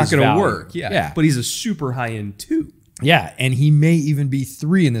suppresses his value. It's not going to work. Yeah. But he's a super high end 2. Yeah, and he may even be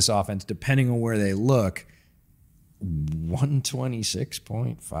 3 in this offense, depending on where they look.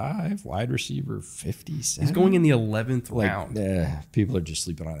 126.5, wide receiver 57. He's going in the 11th round. People are just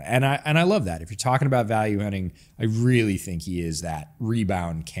sleeping on it. And I love that. If you're talking about value hunting, I really think he is that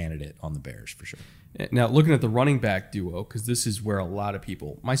rebound candidate on the Bears for sure. Now, looking at the running back duo, because this is where a lot of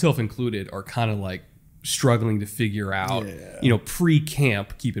people, myself included, are kind of like struggling to figure out,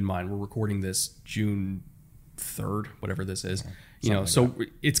 pre-camp. Keep in mind, we're recording this June 3rd, whatever this is. So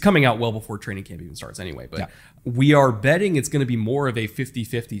it's coming out well before training camp even starts anyway. But we are betting it's going to be more of a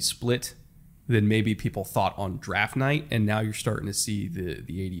 50-50 split than maybe people thought on draft night. And now you're starting to see the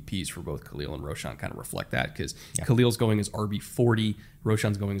ADPs for both Khalil and Roschon kind of reflect that, because Khalil's going as RB40,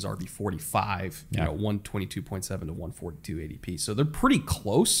 Roschon's going as RB45, 122.7 to 142 ADP. So they're pretty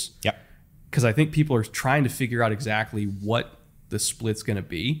close. Yep. Because I think people are trying to figure out exactly what the split's going to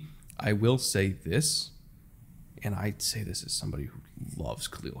be. I will say this, and I'd say this as somebody who loves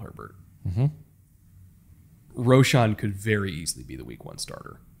Khalil Herbert. Mm-hmm. Roschon could very easily be the week 1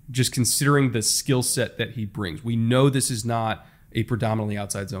 starter, just considering the skill set that he brings. We know this is not a predominantly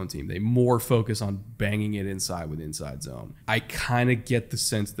outside zone team. They more focus on banging it inside with inside zone. I kind of get the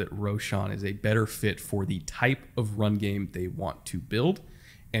sense that Roschon is a better fit for the type of run game they want to build,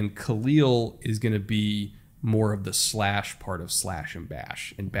 and Khalil is going to be more of the slash part of slash and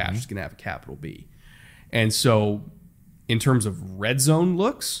bash is going to have a capital B. And so in terms of red zone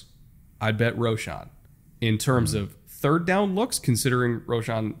looks, I'd bet Roschon. In terms of third down looks, considering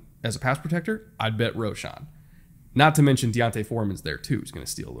Roschon as a pass protector, I'd bet Roschon. Not to mention Deontay Foreman's there too. He's going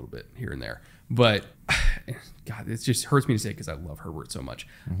to steal a little bit here and there. But, God, it just hurts me to say because I love Herbert so much.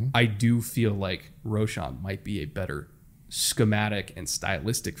 Mm-hmm. I do feel like Roschon might be a better schematic and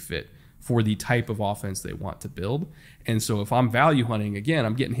stylistic fit for the type of offense they want to build. And so if I'm value hunting, again,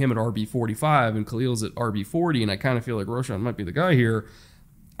 I'm getting him at RB45 and Khalil's at RB40, and I kind of feel like Roschon might be the guy here.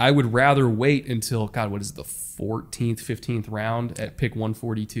 I would rather wait until, God, what is it, the 14th, 15th round at pick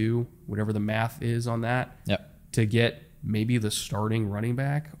 142, whatever the math is on that, to get maybe the starting running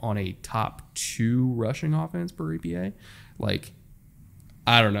back on a top 2 rushing offense per EPA.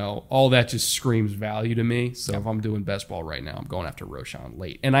 I don't know. All that just screams value to me. So if I'm doing best ball right now, I'm going after Roschon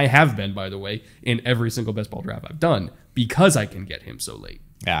late. And I have been, by the way, in every single best ball draft I've done because I can get him so late.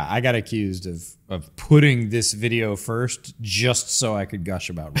 Yeah, I got accused of putting this video first just so I could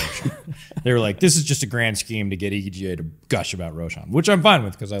gush about Roschon. They were like, this is just a grand scheme to get EGA to gush about Roschon, which I'm fine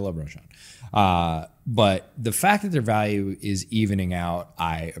with because I love Roschon. But the fact that their value is evening out,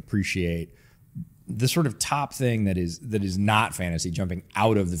 I appreciate. The sort of top thing that is not fantasy, jumping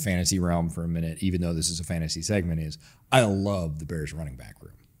out of the fantasy realm for a minute, even though this is a fantasy segment, is I love the Bears running back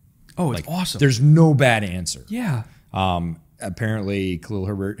room. Oh, it's awesome. There's no bad answer. Yeah. Apparently, Khalil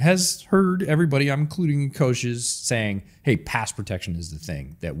Herbert has heard everybody, I'm including coaches, saying, hey, pass protection is the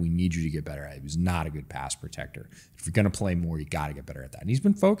thing that we need you to get better at. He was not a good pass protector. If you're going to play more, you got to get better at that. And he's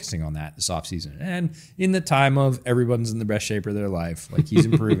been focusing on that this offseason. And in the time of everyone's in the best shape of their life, he's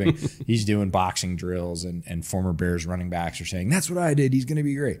improving. He's doing boxing drills, and former Bears running backs are saying, that's what I did. He's going to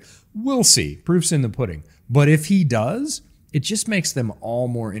be great. We'll see. Proof's in the pudding. But if he does, it just makes them all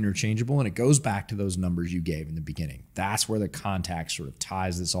more interchangeable, and it goes back to those numbers you gave in the beginning. That's where the contact sort of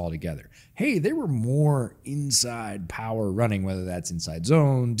ties this all together. Hey, they were more inside power running, whether that's inside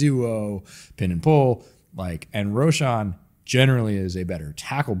zone, duo, pin and pull. And Roschon generally is a better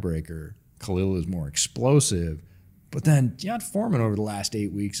tackle breaker. Khalil is more explosive, But then Deonta Foreman over the last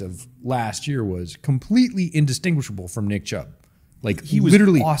 8 weeks of last year was completely indistinguishable from Nick Chubb. Like, he was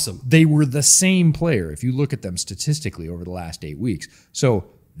literally awesome. They were the same player if you look at them statistically over the last 8 weeks. So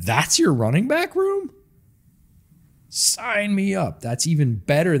that's your running back room? Sign me up. That's even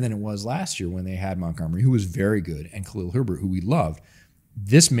better than it was last year when they had Montgomery, who was very good, and Khalil Herbert, who we loved.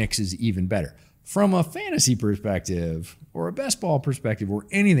 This mix is even better. From a fantasy perspective or a best ball perspective or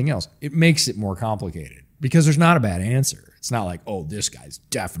anything else, it makes it more complicated because there's not a bad answer. It's not like, oh, this guy's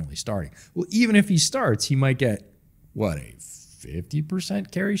definitely starting. Well, even if he starts, he might get, what, a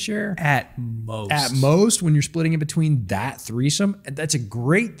 50% carry share? At most. At most, when you're splitting it between that threesome. That's a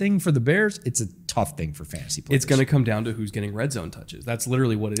great thing for the Bears. It's a tough thing for fantasy players. It's going to come down to who's getting red zone touches. That's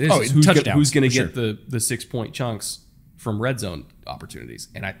literally what it is. Oh, It's who's going to get the 6-point chunks from red zone opportunities,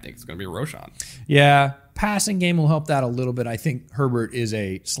 and I think it's going to be Roschon. Yeah, passing game will help that a little bit. I think Herbert is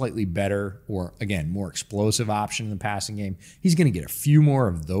a slightly better or, again, more explosive option in the passing game. He's going to get a few more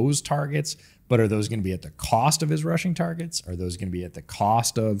of those targets, but are those going to be at the cost of his rushing targets? Are those going to be at the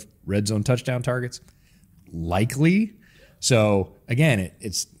cost of red zone touchdown targets? Likely. So, again,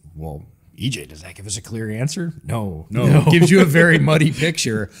 it's EJ, does that give us a clear answer? No. It gives you a very muddy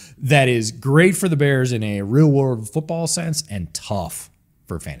picture that is great for the Bears in a real-world football sense and tough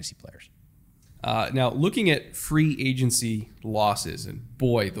for fantasy players. Now, looking at free agency losses, and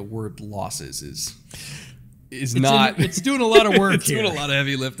boy, the word losses is it's doing a lot of work it's here. doing a lot of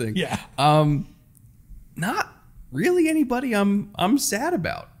heavy lifting. Yeah. Not really anybody I'm sad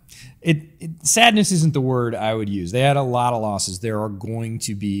about. Sadness isn't the word I would use. They had a lot of losses. There are going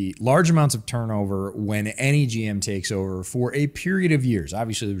to be large amounts of turnover when any GM takes over for a period of years.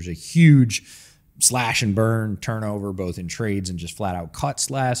 Obviously, there was a huge slash and burn turnover, both in trades and just flat out cuts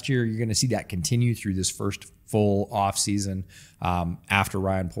last year. You're going to see that continue through this first full offseason after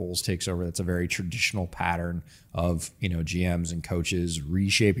Ryan Poles takes over. That's a very traditional pattern of GMs and coaches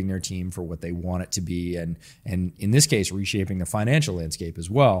reshaping their team for what they want it to be, and in this case, reshaping the financial landscape as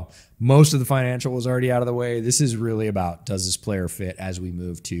well. Most of the financial was already out of the way. This is really about, does this player fit as we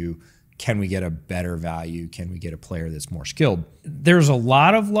move to, can we get a better value? Can we get a player that's more skilled? There's a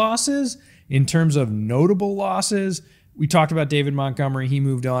lot of losses. In terms of notable losses, we talked about David Montgomery. He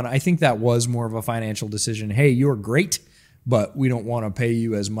moved on. I think that was more of a financial decision. Hey, you're great, but we don't want to pay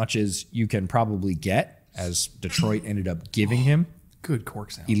you as much as you can probably get, as Detroit ended up giving him. Good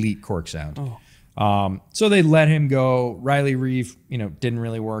cork sound. Elite cork sound. So they let him go. Riley Reef, didn't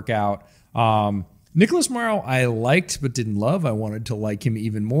really work out. Nicholas Morrow I liked but didn't love. I wanted to like him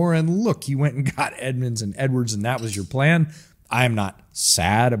even more. And look, he went and got Edmonds and Edwards, and that was your plan. I am not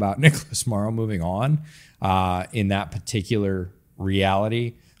sad about Nicholas Morrow moving on in that particular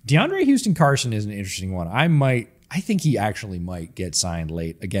reality. DeAndre Houston Carson is an interesting one. I think he actually might get signed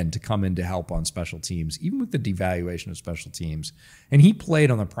late, again, to come in to help on special teams, even with the devaluation of special teams. And he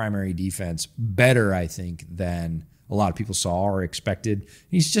played on the primary defense better, I think, than a lot of people saw or expected.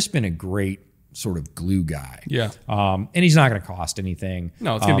 He's just been a great sort of glue guy. Yeah. And he's not going to cost anything.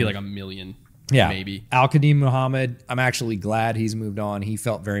 No, it's going to be like $1 million. Yeah, maybe. Al-Qadim Muhammad, I'm actually glad he's moved on. He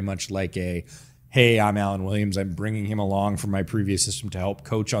felt very much like hey, I'm Alan Williams. I'm bringing him along from my previous system to help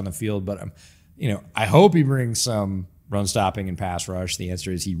coach on the field. But I hope he brings some run stopping and pass rush. The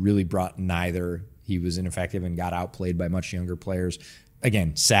answer is he really brought neither. He was ineffective and got outplayed by much younger players.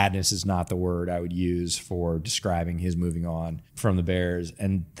 Again, sadness is not the word I would use for describing his moving on from the Bears.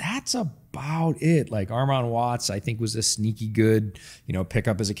 And that's about it. Like Armon Watts, I think, was a sneaky good,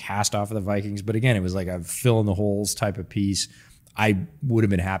 pickup as a cast off of the Vikings. But again, it was like a fill in the holes type of piece. I would have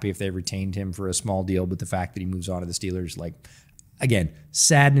been happy if they retained him for a small deal. But the fact that he moves on to the Steelers, again,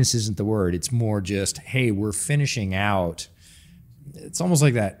 sadness isn't the word. It's more just, hey, we're finishing out. It's almost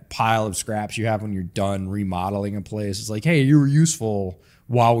like that pile of scraps you have when you're done remodeling a place. It's like, hey, you were useful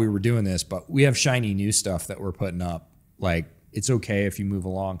while we were doing this, but we have shiny new stuff that we're putting up. It's okay if you move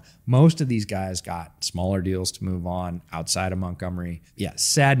along. Most of these guys got smaller deals to move on outside of Montgomery. Yeah,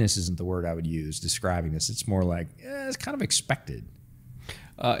 sadness isn't the word I would use describing this. It's more like, it's kind of expected.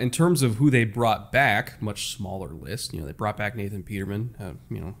 In terms of who they brought back, much smaller list. They brought back Nathan Peterman.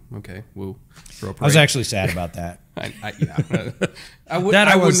 Okay, woo. I was actually sad about that. I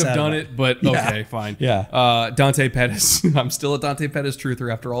wouldn't have done it, but okay, fine. Yeah. Dante Pettis. I'm still a Dante Pettis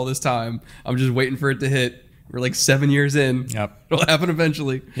truther after all this time. I'm just waiting for it to hit. We're like 7 years in. Yep. It'll happen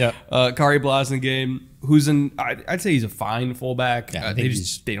eventually. Yep. Kari Blasingame, who's I'd say he's a fine fullback. Yeah, they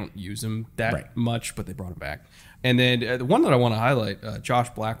don't use him that much, but they brought him back. And then the one that I want to highlight, Josh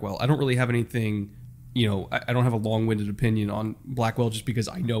Blackwell. I don't really have anything, I don't have a long-winded opinion on Blackwell just because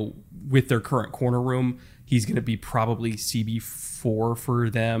I know with their current corner room, he's going to be probably CB4 for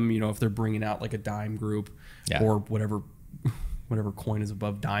them. You know, if they're bringing out like a dime group or whatever coin is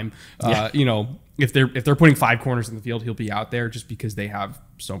above dime. You know, if they're putting 5 corners in the field, he'll be out there just because they have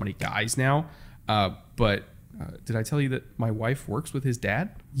so many guys now. But did I tell you that my wife works with his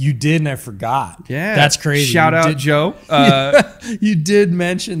dad? You did, and I forgot. Yeah, that's crazy. Shout out, Joe. You did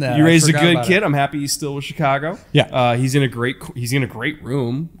mention that. You raised a good kid. I'm happy he's still with Chicago. Yeah, he's in a great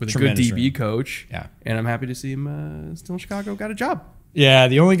room with Tremendous a good DB room. coach. Yeah, and I'm happy to see him still in Chicago. Got a job. Yeah,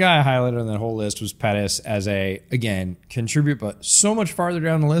 the only guy I highlighted on that whole list was Pettis as again, contribute, but so much farther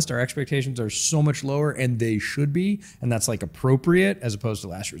down the list. Our expectations are so much lower, and they should be, and that's like appropriate as opposed to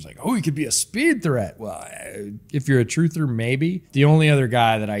last year's like, oh, he could be a speed threat. Well, if you're a truther, maybe. The only other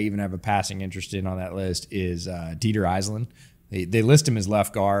guy that I even have a passing interest in on that list is Dieter Eisland. They list him as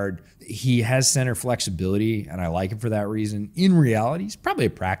left guard. He has center flexibility, and I like him for that reason. In reality, he's probably a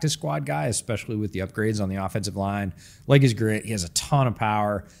practice squad guy, especially with the upgrades on the offensive line. Like his grit, he has a ton of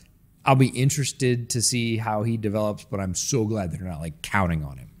power. I'll be interested to see how he develops, but I'm so glad they're not like counting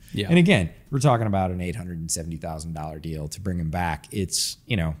on him. Yeah. And again, we're talking about an $870,000 deal to bring him back. It's,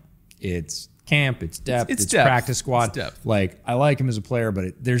 you know, it's camp, it's depth, it's depth. practice squad. It's depth. Like, I like him as a player,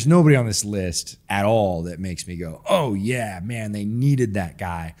 but there's nobody on this list at all that makes me go, oh, yeah, man, they needed that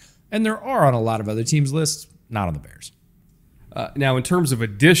guy. And there are on a lot of other teams' lists, not on the Bears. Now, in terms of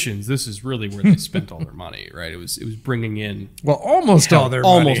additions, this is really where they spent all their money, right? It was bringing in almost all their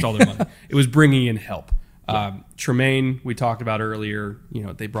money. Almost all their money. It was bringing in help. Tremaine, we talked about earlier. You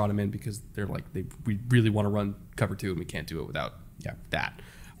know, they brought him in because they're like, we really want to run cover 2, and we can't do it without that.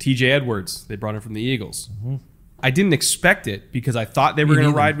 TJ Edwards, they brought him from the Eagles. Mm-hmm. I didn't expect it because I thought they were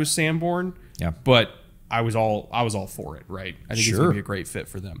going to ride with Sanborn. Yeah, but I was all for it. Right, I think it's going to be a great fit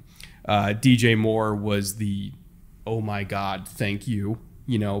for them. DJ Moore was the oh my god, thank you.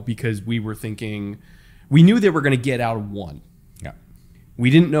 You know, because we were thinking we knew they were going to get out of 1. Yeah, we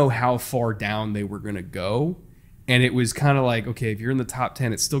didn't know how far down they were going to go, and it was kind of like, okay, if you're in the top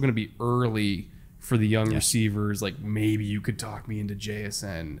 10, it's still going to be early for the young receivers. Like maybe you could talk me into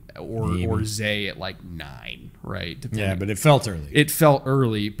JSN or Zay at like 9, right? Depending. Yeah, but it felt early. It felt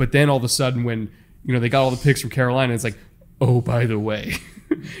early, but then all of a sudden when, you know, they got all the picks from Carolina, it's like, oh, by the way,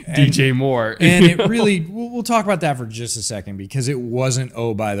 DJ Moore. And it really, we'll talk about that for just a second, because it wasn't,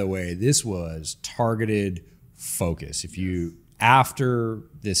 oh, by the way, this was targeted focus. If you, after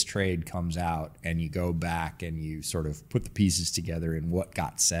this trade comes out and you go back and you sort of put the pieces together and what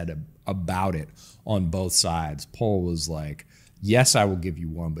got said about it on both sides, Paul was like, yes, I will give you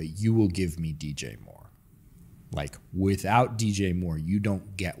 1, but you will give me DJ Moore. Like, without DJ Moore, you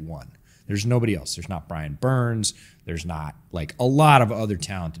don't get 1. There's nobody else. There's not Brian Burns. There's not like a lot of other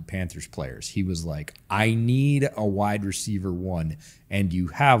talented Panthers players. He was like, I need a wide receiver 1, and you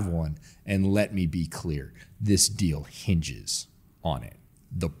have one. And let me be clear, this deal hinges on it.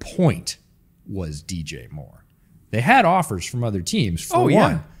 The point was DJ Moore. They had offers from other teams for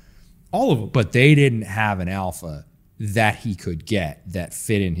one. All of them. But they didn't have an alpha that he could get that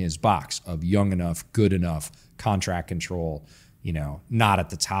fit in his box of young enough, good enough, contract control, you know, not at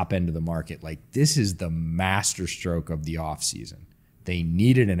the top end of the market. Like, this is the masterstroke of the offseason. They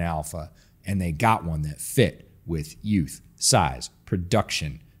needed an alpha, and they got one that fit with youth, size,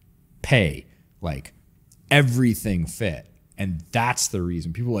 production, pay, like everything fit. And that's the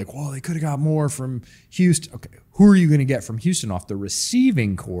reason. People are like, well, they could have got more from Houston. Okay, who are you going to get from Houston off the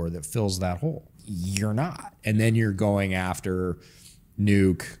receiving core that fills that hole? You're not. And then you're going after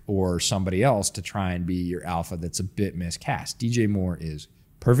Nuke or somebody else to try and be your alpha that's a bit miscast. DJ Moore is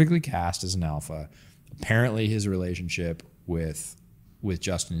perfectly cast as an alpha. Apparently his relationship with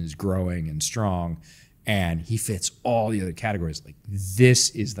Justin is growing and strong, and he fits all the other categories. Like, this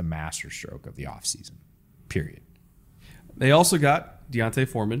is the masterstroke of the offseason, period. They also got Deontay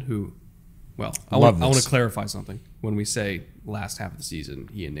Foreman, who, well, I want to clarify something. When we say last half of the season,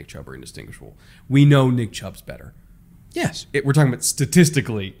 he and Nick Chubb are indistinguishable. We know Nick Chubb's better. Yes. We're talking about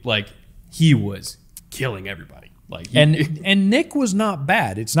statistically, like, he was killing everybody. Like, and Nick was not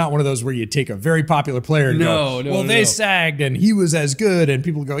bad. It's not one of those where you take a very popular player and they sagged and he was as good, and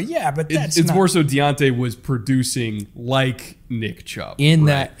people go, yeah, but it's more so Deontay was producing like Nick Chubb.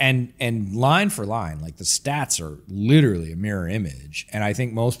 That, and line for line, like, the stats are literally a mirror image. And I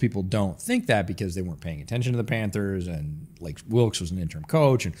think most people don't think that because they weren't paying attention to the Panthers, and like Wilkes was an interim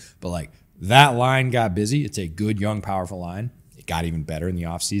coach, but like, that line got busy. It's a good, young, powerful line. It got even better in the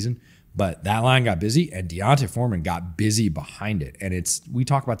offseason. But that line got busy, and Deontay Foreman got busy behind it. And we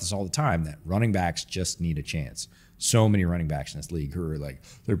talk about this all the time, that running backs just need a chance. So many running backs in this league who are like,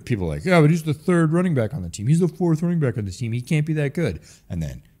 people are like, yeah, but he's the 3rd running back on the team. He's the 4th running back on the team. He can't be that good. And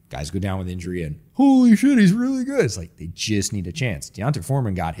then Guys go down with injury and holy shit, he's really good. It's like they just need a chance. D'Onta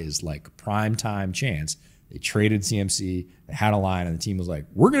Foreman got his like prime time chance. They traded CMC, they had a line, and the team was like,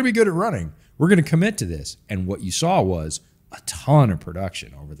 we're going to be good at running. We're going to commit to this. And what you saw was a ton of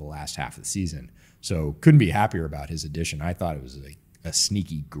production over the last half of the season. So couldn't be happier about his addition. I thought it was a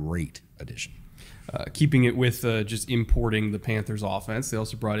sneaky great addition. Keeping it with just importing the Panthers offense, they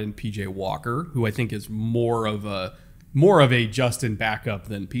also brought in PJ Walker, who I think is more of a Justin backup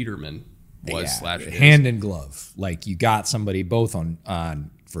than Peterman was last year. Hand in glove. Like you got somebody both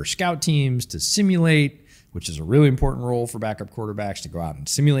on for scout teams to simulate, which is a really important role for backup quarterbacks, to go out and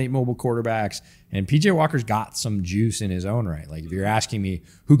simulate mobile quarterbacks. And PJ Walker's got some juice in his own right. Like if you're asking me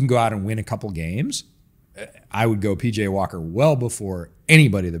who can go out and win a couple games, I would go PJ Walker well before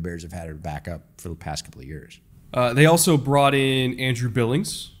anybody the Bears have had to back up for the past couple of years. They also brought in Andrew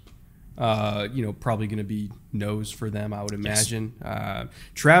Billings. Probably going to be nose for them, I would imagine. Yes.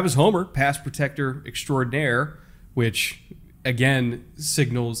 Travis Homer, pass protector extraordinaire, which again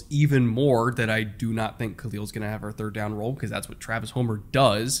signals even more that I do not think Khalil's going to have our third down role, because that's what Travis Homer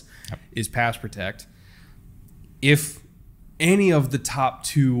does, is pass protect. If any of the top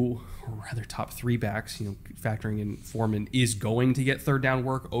two, or rather top three backs, factoring in Foreman, is going to get third down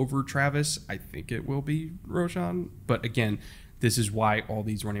work over Travis, I think it will be Roschon. But again, this is why all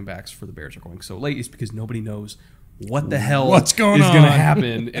these running backs for the Bears are going so late, is because nobody knows what the hell is going to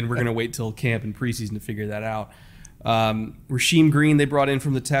happen, and we're going to wait till camp and preseason to figure that out. Rasheem Green they brought in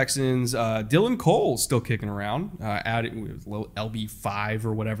from the Texans. Dylan Cole still kicking around, added LB5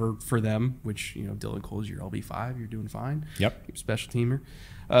 or whatever for them, which, Dylan Cole is your LB5. You're doing fine. Yep. You're a special teamer.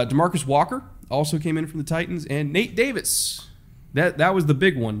 DeMarcus Walker also came in from the Titans, and Nate Davis. That was the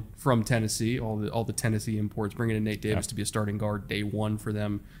big one from Tennessee. All the Tennessee imports, bringing in Nate Davis to be a starting guard day one for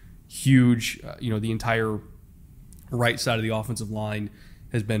them. Huge. The entire right side of the offensive line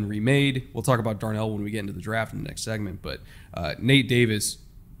has been remade. We'll talk about Darnell when we get into the draft in the next segment. But Nate Davis,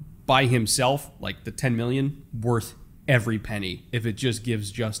 by himself, like the $10 million, worth every penny if it just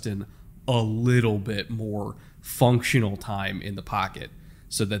gives Justin a little bit more functional time in the pocket,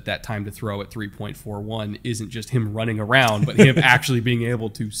 so that time to throw at 3.41 isn't just him running around, but him actually being able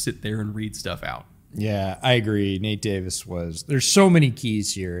to sit there and read stuff out. Yeah, I agree. Nate Davis there's so many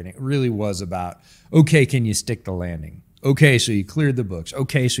keys here, and it really was about, okay, can you stick the landing? Okay, so you cleared the books.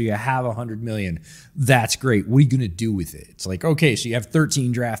 Okay, so you have $100 million. That's great. What are you going to do with it? It's like, okay, so you have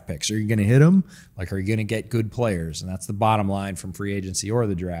 13 draft picks. Are you going to hit them? Like, are you going to get good players? And that's the bottom line from free agency or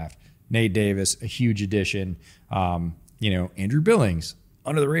the draft. Nate Davis, a huge addition. Andrew Billings,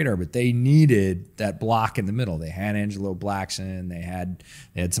 under the radar, but they needed that block in the middle. They had Angelo Blackson. They had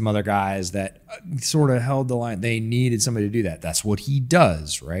some other guys that sort of held the line. They needed somebody to do that. That's what he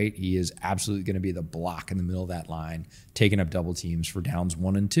does, right? He is absolutely going to be the block in the middle of that line, taking up double teams for downs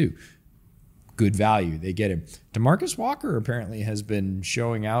 1 and 2. Good value. They get him. DeMarcus Walker apparently has been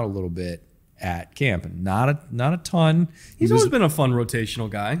showing out a little bit at camp. Not a ton. He's always been a fun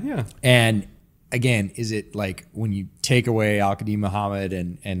rotational guy. Yeah. And again, is it like when you take away Al-Qadim Muhammad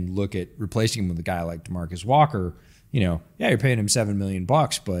and look at replacing him with a guy like DeMarcus Walker, you're paying him $7 million,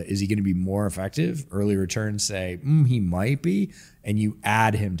 but is he going to be more effective? Early returns say he might be, and you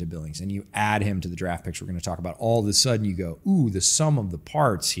add him to Billings and you add him to the draft picks we're going to talk about. All of a sudden you go, ooh, the sum of the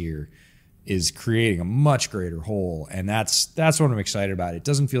parts here is creating a much greater whole, and that's what I'm excited about. It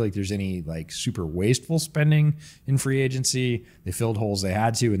doesn't feel like there's any like super wasteful spending in free agency. They filled holes they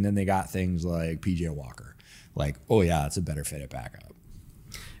had to, and then they got things like PJ Walker. Like, oh yeah, it's a better fit at backup.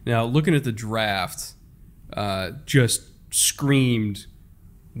 Now, looking at the draft, just screamed,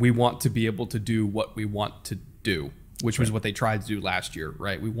 we want to be able to do what we want to do, which was what they tried to do last year,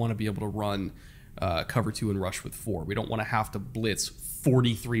 right? We want to be able to run cover 2 and rush with 4. We don't want to have to blitz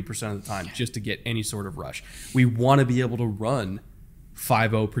 43% of the time just to get any sort of rush. We want to be able to run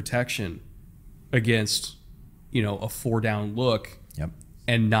 5-0 protection against, a 4-down look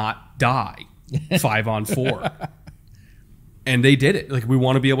and not die 5-on-4. And they did it. Like, we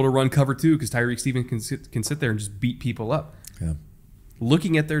want to be able to run cover 2 because Tyreek Stevens can sit there and just beat people up. Yeah.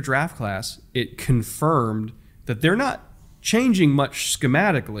 Looking at their draft class, it confirmed that they're not changing much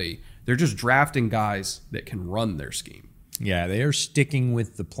schematically. They're just drafting guys that can run their scheme. Yeah, they are sticking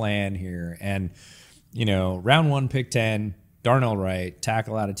with the plan here. And, round 1, pick 10, Darnell Wright,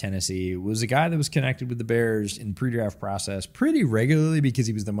 tackle out of Tennessee, was a guy that was connected with the Bears in the pre-draft process pretty regularly because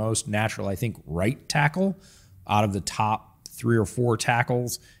he was the most natural, I think, right tackle out of the top 3 or 4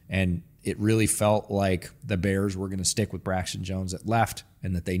 tackles. And it really felt like the Bears were going to stick with Braxton Jones at left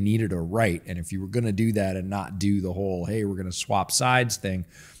and that they needed a right. And if you were going to do that and not do the whole, hey, we're going to swap sides thing,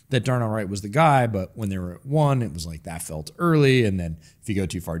 that Darnell Wright was the guy, but when they were at 1, it was like that felt early. And then if you go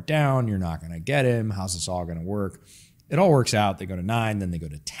too far down, you're not going to get him. How's this all going to work? It all works out. They go to 9, then they go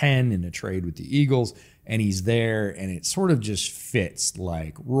to 10 in a trade with the Eagles, and he's there, and it sort of just fits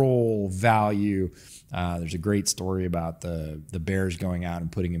like role, value. There's a great story about the Bears going out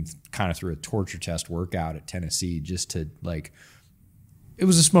and putting him kind of through a torture test workout at Tennessee just to like, it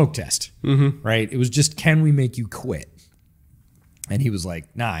was a smoke test, right? It was just, can we make you quit? And he was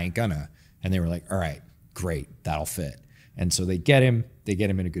like, nah, I ain't gonna. And they were like, all right, great, that'll fit. And so they get him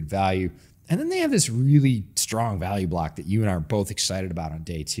in a good value. And then they have this really strong value block that you and I are both excited about on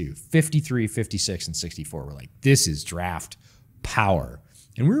day 2. 53, 56, and 64. We're like, this is draft power.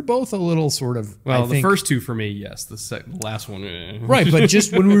 And we were both a little sort of... Well, the first 2 for me, yes. The last one... Right, but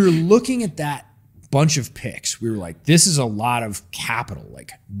just when we were looking at that bunch of picks, we were like, this is a lot of capital.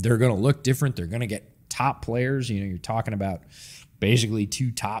 Like, they're going to look different. They're going to get top players. You know, you're talking about basically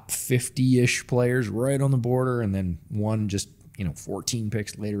 2 top 50-ish players right on the border, and then one just... 14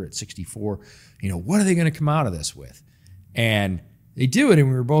 picks later at 64. What are they going to come out of this with? And they do it, and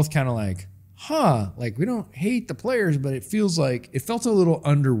we were both kind of like, like we don't hate the players, but it felt a little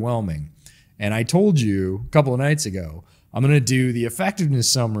underwhelming. And I told you a couple of nights ago, I'm going to do the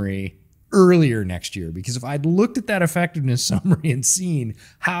effectiveness summary earlier next year, because if I'd looked at that effectiveness summary and seen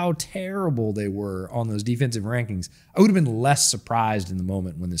how terrible they were on those defensive rankings, I would have been less surprised in the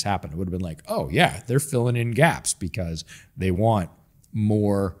moment when this happened. I would have been like, oh yeah, they're filling in gaps because they want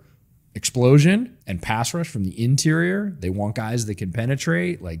more explosion and pass rush from the interior. They want guys that can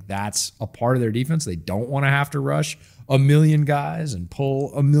penetrate. Like, that's a part of their defense. They don't want to have to rush a million guys and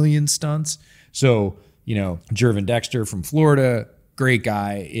pull a million stunts. So, Jervin Dexter from Florida, great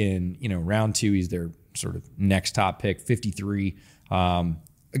guy in, round 2. He's their sort of next top pick, 53.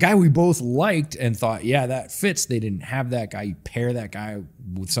 A guy we both liked and thought, yeah, that fits. They didn't have that guy. You pair that guy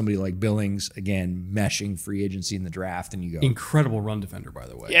with somebody like Billings, again, meshing free agency in the draft, and you go... Incredible run defender, by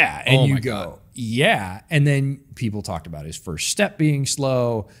the way. Yeah, and you go, God. Yeah. And then people talked about his first step being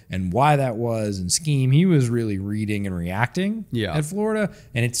slow and why that was, and scheme. He was really reading and reacting at Florida,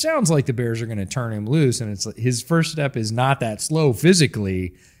 and it sounds like the Bears are going to turn him loose, and it's his first step is not that slow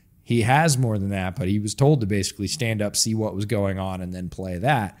physically. He has more than that, but he was told to basically stand up, see what was going on, and then play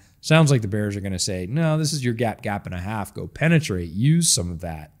that. Sounds like the Bears are going to say, no, this is your gap and a half. Go penetrate. Use some of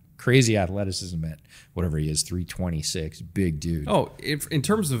that crazy athleticism at whatever he is, 326, big dude. Oh, in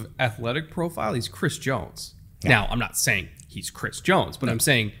terms of athletic profile, he's Chris Jones. Yeah. Now, I'm not saying he's Chris Jones, but I'm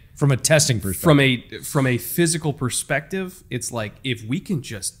saying... From a testing perspective. From a physical perspective, it's like, if we can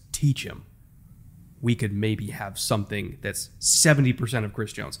just teach him, we could maybe have something that's 70% of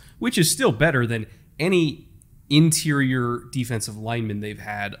Chris Jones, which is still better than any interior defensive lineman they've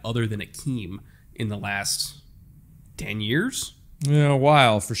had other than Akeem in the last 10 years. Yeah, a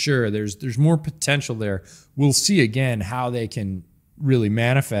while for sure. There's more potential there. We'll see again how they can really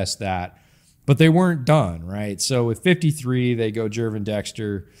manifest that, but they weren't done, right? So with 53, they go Jervin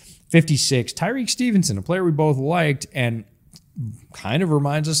Dexter. 56, Tyreek Stevenson, a player we both liked and kind of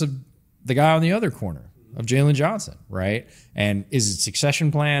reminds us of the guy on the other corner of Jalen Johnson, right? And is it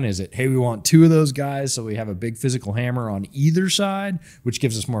succession plan? Is it, hey, we want 2 of those guys so we have a big physical hammer on either side, which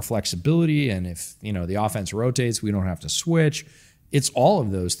gives us more flexibility, and if, the offense rotates, we don't have to switch. It's all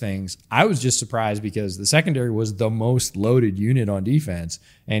of those things. I was just surprised because the secondary was the most loaded unit on defense,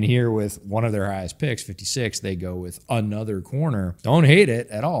 and here with one of their highest picks, 56, they go with another corner. Don't hate it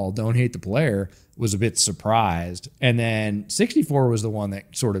at all. Don't hate the player. Was a bit surprised. And then 64 was the one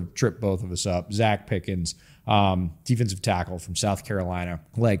that sort of tripped both of us up. Zach Pickens, defensive tackle from South Carolina,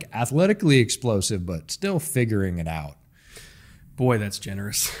 like athletically explosive, but still figuring it out. Boy, that's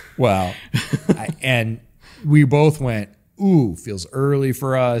generous. Well, and we both went, ooh, feels early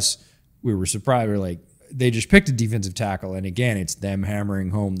for us. We were surprised. We were like, they just picked a defensive tackle. And again, it's them hammering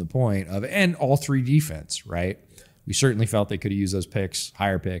home the point of, and all 3 defense, right? We certainly felt they could have used those picks,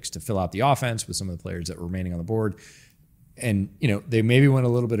 higher picks, to fill out the offense with some of the players that were remaining on the board. And, they maybe went a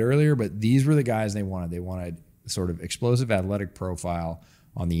little bit earlier, but these were the guys they wanted. They wanted sort of explosive athletic profile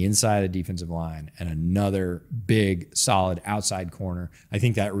on the inside of the defensive line and another big, solid outside corner. I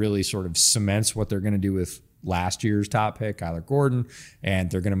think that really sort of cements what they're going to do with last year's top pick, Kyler Gordon,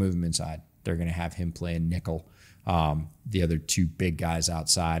 and they're going to move him inside. They're going to have him playing nickel, the other 2 big guys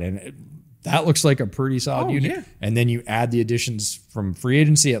outside. And that looks like a pretty solid unit. Yeah. And then you add the additions from free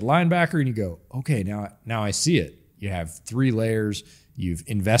agency at linebacker, and you go, okay, now I see it. You have 3 layers. You've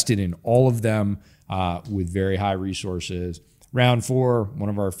invested in all of them with very high resources. Round 4, one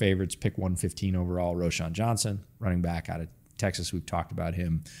of our favorites, pick 115 overall, Roschon Johnson, running back out of Texas. We've talked about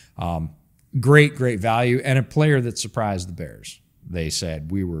him. Great value, and a player that surprised the Bears. they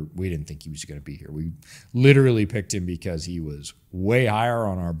said we didn't think he was going to be here. We literally picked him because he was way higher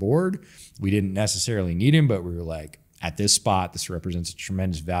on our board. We didn't necessarily need him, but we were like, at this spot, this represents a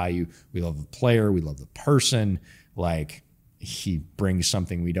tremendous value. We love the player. We love the person. Like, he brings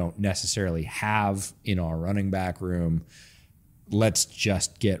something we don't necessarily have in our running back room. Let's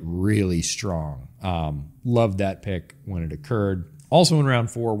just get really strong. Loved that pick when it occurred. Also in round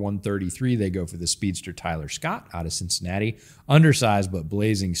 4, 133, they go for the speedster Tyler Scott out of Cincinnati. Undersized but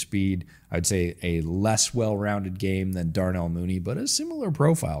blazing speed. I'd say a less well-rounded game than Darnell Mooney, but a similar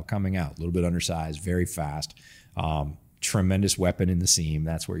profile coming out. A little bit undersized, very fast. Tremendous weapon in the seam.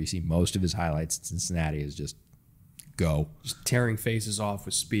 That's where you see most of his highlights in Cincinnati is just go. Just tearing faces off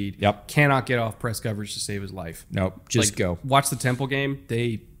with speed. Yep. Cannot get off press coverage to save his life. Nope, just go. Watch the Temple game.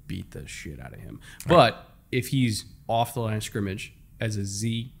 They beat the shit out of him. Right. But if he's off the line of scrimmage as a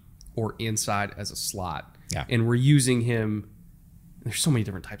Z or inside as a slot, and we're using him, there's so many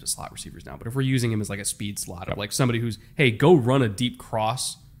different types of slot receivers now, but if we're using him as like a speed slot, of like somebody who's, hey, go run a deep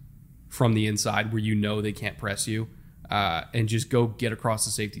cross from the inside where you know they can't press you, and just go get across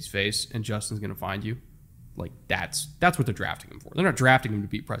the safety's face and Justin's going to find you. Like, that's what they're drafting him for. They're not drafting him to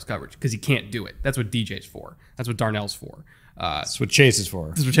beat press coverage because he can't do it. That's what DJ's for. That's what Darnell's for. That's what Chase is for.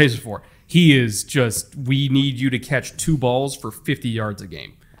 That's what Chase is for. He is just, we need you to catch 2 balls for 50 yards a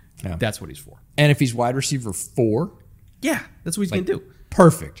game. Yeah. That's what he's for. And if he's wide receiver 4, yeah, that's what he's going to do.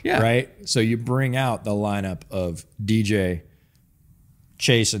 Perfect, right? So you bring out the lineup of DJ,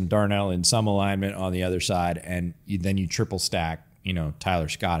 Chase, and Darnell in some alignment on the other side, and then you triple stack, Tyler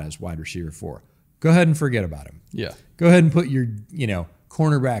Scott as wide receiver 4. Go ahead and forget about him. Yeah. Go ahead and put your,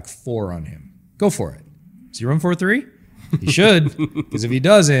 cornerback 4 on him. Go for it. Does he run 4.3? He should, because if he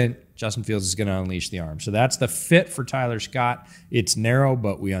doesn't, Justin Fields is going to unleash the arm. So that's the fit for Tyler Scott. It's narrow,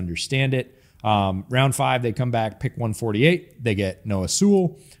 but we understand it. Round 5, they come back, pick 148. They get Noah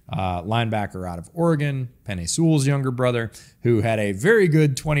Sewell, linebacker out of Oregon, Penei Sewell's younger brother, who had a very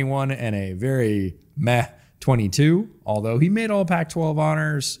good 21 and a very meh 22, although he made all Pac-12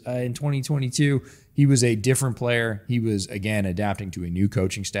 honors in 2022. He was a different player. He was, again, adapting to a new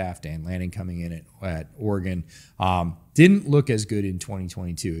coaching staff, Dan Lanning coming in at Oregon. Didn't look as good in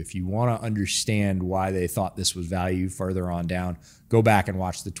 2022. If you want to understand why they thought this was value further on down, go back and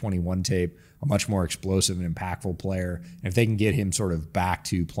watch the 21 tape. A much more explosive and impactful player. And if they can get him sort of back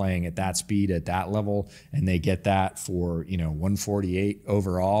to playing at that speed, at that level, and they get that for, 148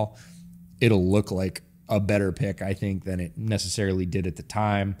 overall, it'll look like a better pick, I think, than it necessarily did at the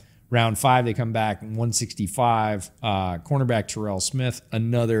time. Round 5, they come back 165. Cornerback Terrell Smith,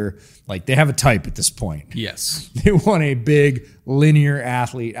 another, they have a type at this point. Yes. They want a big, linear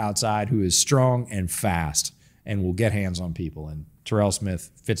athlete outside who is strong and fast and will get hands on people. And Terrell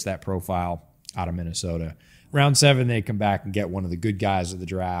Smith fits that profile out of Minnesota. Round 7, they come back and get one of the good guys of the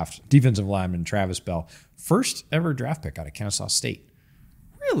draft, defensive lineman Travis Bell. First ever draft pick out of Kennesaw State.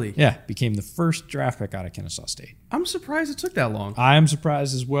 Really? Yeah, became the first draft pick out of Kennesaw State. I'm surprised it took that long. I'm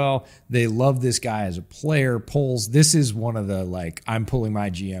surprised as well. They love this guy as a player. Polls, this is one of the, I'm pulling my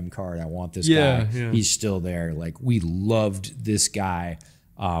GM card. I want this guy. Yeah. He's still there. We loved this guy.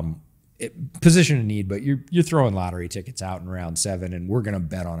 Position of need, but you're throwing lottery tickets out in round 7, and we're going to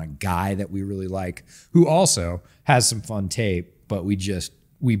bet on a guy that we really like who also has some fun tape, but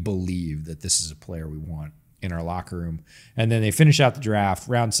we believe that this is a player we want in our locker room. And then they finish out the draft,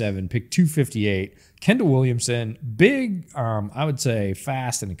 round 7, pick 258. Kendall Williamson, big, I would say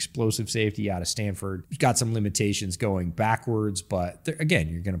fast and explosive safety out of Stanford. He's got some limitations going backwards, but again,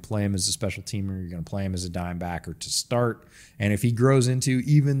 you're going to play him as a special teamer. You're going to play him as a dime backer to start. And if he grows into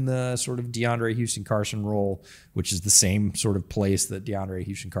even the sort of DeAndre Houston-Carson role, which is the same sort of place that DeAndre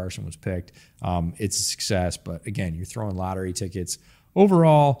Houston-Carson was picked, it's a success. But again, you're throwing lottery tickets.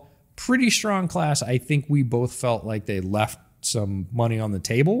 Overall, pretty strong class. I think we both felt like they left some money on the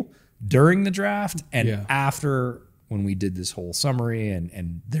table during the draft and after, when we did this whole summary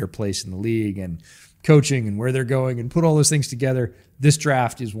and their place in the league and coaching and where they're going and put all those things together, this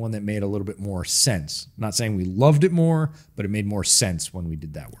draft is one that made a little bit more sense. I'm not saying we loved it more, but it made more sense when we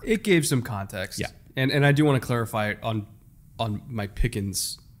did that work. It gave some context. Yeah. And I do want to clarify on my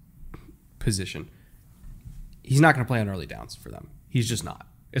Pickens position. He's not going to play on early downs for them. He's just not.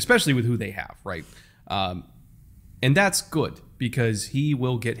 Especially with who they have, right? And that's good because he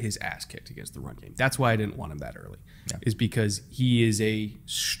will get his ass kicked against the run game. That's why I didn't want him that early, is because he is a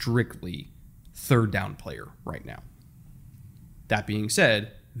strictly third down player right now. That being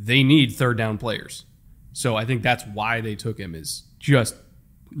said, they need third down players. So I think that's why they took him, is just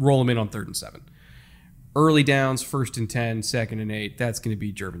roll him in on 3rd and 7. Early downs, 1st and 10, 2nd and 8, that's going to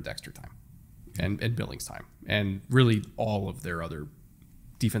be Jervin Dexter time. and Billings time, and really all of their other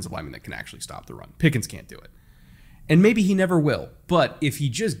defensive linemen that can actually stop the run. Pickens can't do it. And maybe he never will. But if he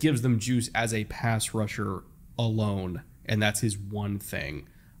just gives them juice as a pass rusher alone, and that's his one thing,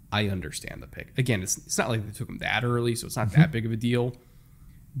 I understand the pick. Again, it's not like they took him that early, so it's not that big of a deal.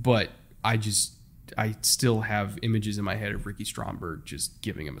 But I still have images in my head of Ricky Stromberg just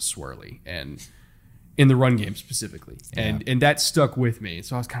giving him a swirly, and in the run game specifically. And that stuck with me.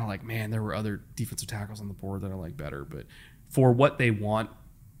 So I was kind of like, man, there were other defensive tackles on the board that I like better. But for what they want,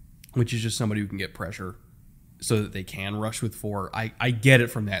 which is just somebody who can get pressure so that they can rush with 4, I get it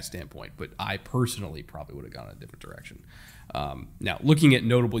from that standpoint. But I personally probably would have gone in a different direction. Now, looking at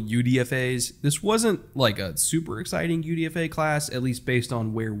notable UDFAs, this wasn't like a super exciting UDFA class, at least based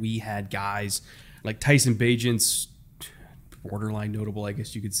on where we had guys like Tyson Bagent's borderline notable, I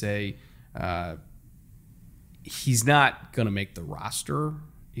guess you could say. He's not going to make the roster.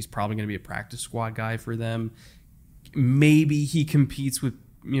 He's probably going to be a practice squad guy for them. Maybe he competes with,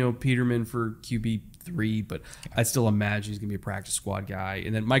 Peterman for QB3, but I still imagine he's going to be a practice squad guy.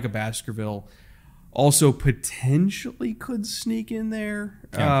 And then Micah Baskerville also potentially could sneak in there,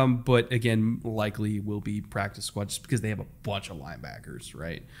 but again, likely will be practice squad just because they have a bunch of linebackers,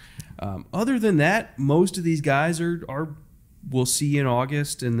 right? Other than that, most of these guys are we'll see in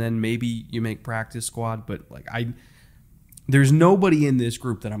August, and then maybe you make practice squad. But there's nobody in this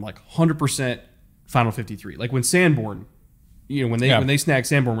group that I'm like 100% final 53. Like when Sanborn, when they snagged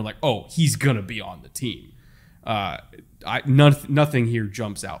Sanborn, we're like, oh, he's gonna be on the team. Nothing here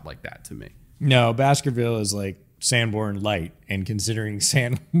jumps out like that to me. No, Baskerville is like Sanborn light, and considering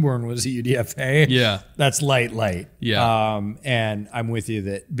Sanborn was a UDFA, that's light. Yeah. And I'm with you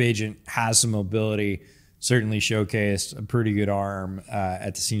that Bagent has some mobility. Certainly showcased a pretty good arm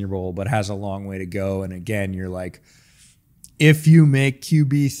at the Senior Bowl, but has a long way to go. And again, you're like, if you make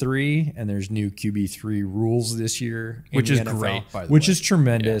QB3, and there's new QB3 rules this year, which is NFL, great, by the way. Which is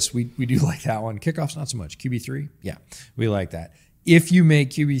tremendous. Yeah. We do like that one. Kickoff's not so much. QB3, yeah, we like that. If you make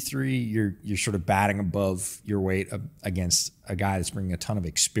QB3, you're sort of batting above your weight against a guy that's bringing a ton of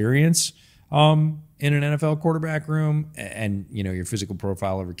experience in an NFL quarterback room, and your physical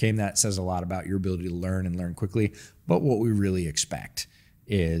profile overcame that. Says a lot about your ability to learn and learn quickly. But what we really expect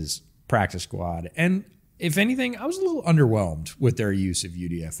is practice squad. And if anything, I was a little underwhelmed with their use of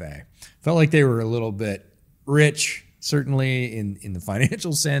UDFA. Felt like they were a little bit rich, certainly in the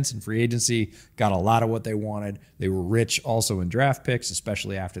financial sense, in free agency, got a lot of what they wanted. They were rich also in draft picks,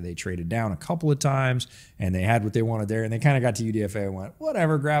 especially after they traded down a couple of times, and they had what they wanted there. And they kind of got to UDFA and went,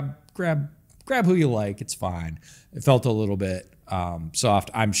 whatever, grab who you like, it's fine. It felt a little bit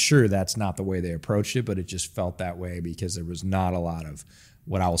soft. I'm sure that's not the way they approached it, but it just felt that way because there was not a lot of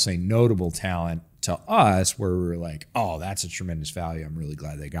what I will say notable talent to us where we were like, oh, that's a tremendous value. I'm really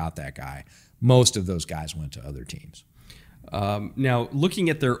glad they got that guy. Most of those guys went to other teams. Now, looking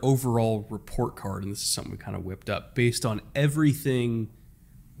at their overall report card, and this is something we kind of whipped up, based on everything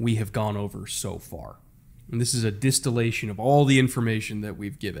we have gone over so far, and this is a distillation of all the information that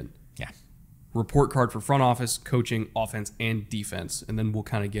we've given. Yeah. Report card for front office, coaching, offense, and defense, and then we'll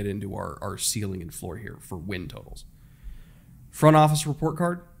kind of get into our ceiling and floor here for win totals. Front office report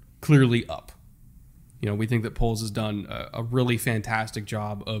card, clearly up. We think that Poles has done a really fantastic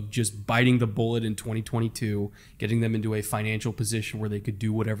job of just biting the bullet in 2022, getting them into a financial position where they could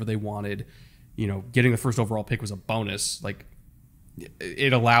do whatever they wanted. Getting the first overall pick was a bonus. Like,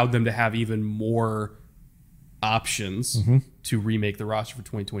 it allowed them to have even more options to remake the roster for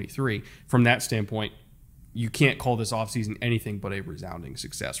 2023. From that standpoint, you can't call this offseason anything but a resounding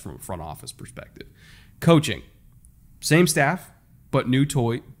success from a front office perspective. Coaching, same staff, but new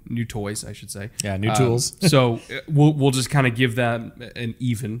toys, I should say. Yeah, new tools. So we'll just kind of give them an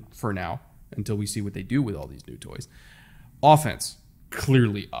even for now until we see what they do with all these new toys. Offense,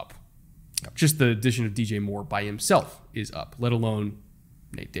 clearly up. Just the addition of DJ Moore by himself is up, let alone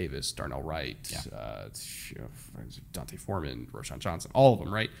Nate Davis, Darnell Wright, Dante Foreman, Roshan Johnson, all of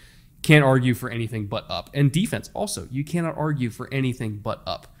them, right? Can't argue for anything but up. And defense also, you cannot argue for anything but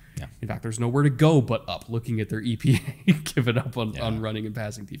up. Yeah. In fact, there's nowhere to go but up, looking at their EPA, give it up on running and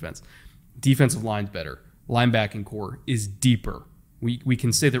passing defense. Defensive line's better. Linebacking core is deeper. We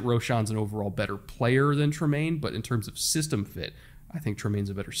can say that Roshan's an overall better player than Tremaine, but in terms of system fit, I think Tremaine's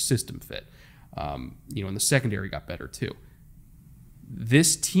a better system fit. And the secondary got better too.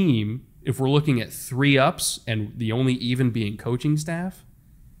 This team, if we're looking at 3 ups and the only even being coaching staff,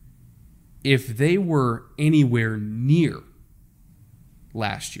 if they were anywhere near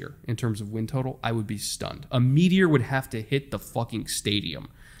last year in terms of win total, I would be stunned. A meteor would have to hit the fucking stadium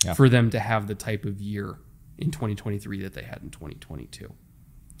for them to have the type of year in 2023 that they had in 2022.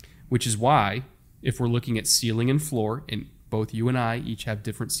 which is why if we're looking at ceiling and floor, and both you and I each have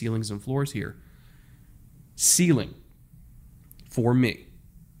different ceilings and floors here, ceiling for me,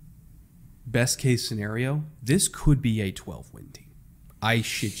 best case scenario, this could be a 12-win team. I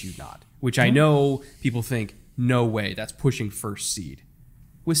shit you not. Which I know people think, no way, that's pushing first seed.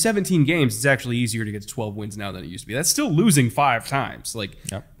 With 17 games, it's actually easier to get to 12 wins now than it used to be. That's still losing 5 times.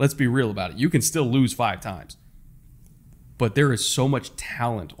 Let's be real about it. You can still lose 5 times. But there is so much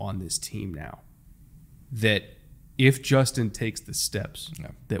talent on this team now that if Justin takes the steps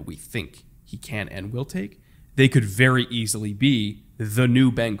that we think he can and will take, they could very easily be the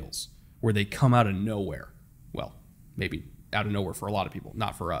new Bengals, where they come out of nowhere. Well, maybe out of nowhere for a lot of people,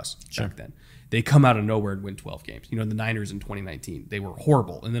 not for us back then. They come out of nowhere and win 12 games. The Niners in 2019, they were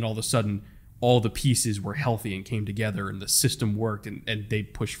horrible. And then all of a sudden, all the pieces were healthy and came together and the system worked and they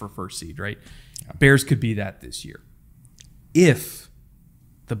pushed for first seed, right? Yeah. Bears could be that this year. If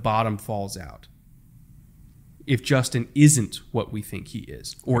the bottom falls out, if Justin isn't what we think he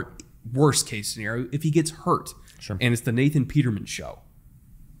is, or worst case scenario, if he gets hurt, and it's the Nathan Peterman show,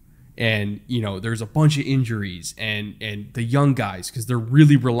 and there's a bunch of injuries and the young guys, because they're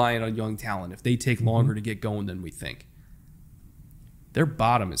really reliant on young talent, if they take longer to get going than we think, their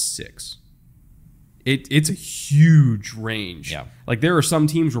bottom is 6. It's a huge range. Yeah. There are some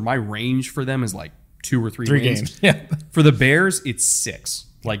teams where my range for them is 2 or 3 wins. Games. Yeah. For the Bears, it's 6.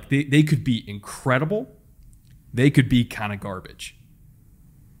 They could be incredible. They could be kind of garbage.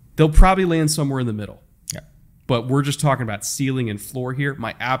 They'll probably land somewhere in the middle. Yeah. But we're just talking about ceiling and floor here.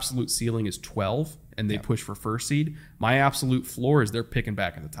 My absolute ceiling is 12, and they push for first seed. My absolute floor is they're picking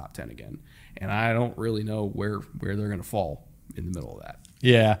back in the top 10 again. And I don't really know where they're going to fall in the middle of that.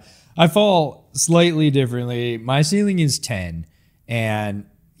 Yeah. I fall slightly differently. My ceiling is 10. And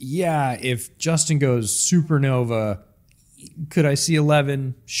yeah, if Justin goes supernova, could I see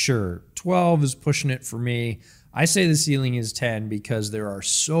 11? Sure. 12 is pushing it for me. I say the ceiling is 10 because there are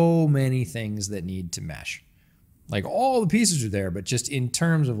so many things that need to mesh. All the pieces are there, but just in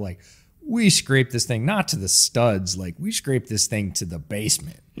terms of we scraped this thing not to the studs, we scraped this thing to the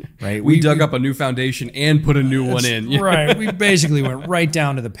basement, right? We dug up a new foundation and put a new one in. Right. We basically went right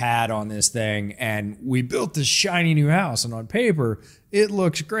down to the pad on this thing, and we built this shiny new house. And on paper, it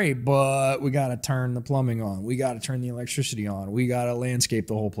looks great, but we got to turn the plumbing on. We got to turn the electricity on. We got to landscape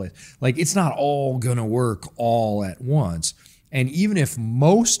the whole place. It's not all going to work all at once. And even if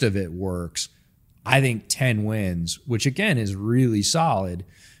most of it works, I think 10 wins, which again is really solid.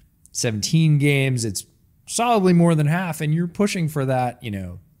 17 games, it's solidly more than half, and you're pushing for that,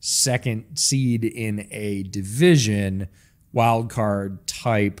 second seed in a division wild card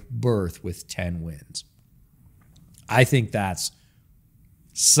type berth with 10 wins. I think that's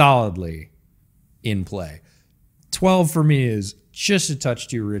solidly in play. 12 for me is just a touch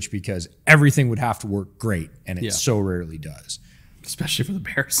too rich because everything would have to work great, and it so rarely does. Especially for the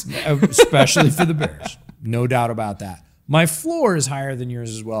Bears. Especially for the Bears. No doubt about that. My floor is higher than yours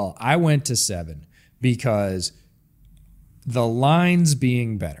as well. I went to 7 because the lines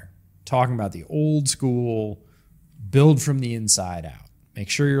being better, talking about the old school, build from the inside out. Make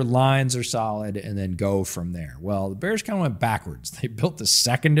sure your lines are solid and then go from there. Well, the Bears kind of went backwards. They built the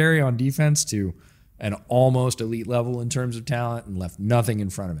secondary on defense to an almost elite level in terms of talent and left nothing in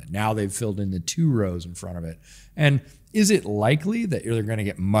front of it. Now they've filled in the 2 rows in front of it. And is it likely that they're going to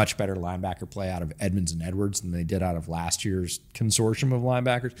get much better linebacker play out of Edmonds and Edwards than they did out of last year's consortium of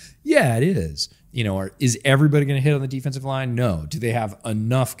linebackers? Yeah, it is. Is everybody going to hit on the defensive line? No. Do they have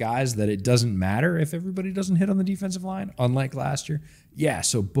enough guys that it doesn't matter if everybody doesn't hit on the defensive line, unlike last year? Yeah,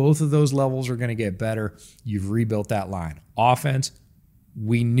 so both of those levels are going to get better. You've rebuilt that line. Offense,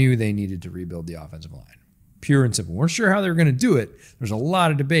 we knew they needed to rebuild the offensive line. Pure and simple. We're sure how they're going to do it. There's a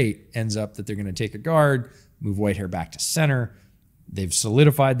lot of debate. Ends up that they're going to take a guard, move Whitehair back to center. They've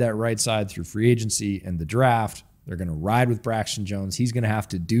solidified that right side through free agency and the draft. They're going to ride with Braxton Jones. He's going to have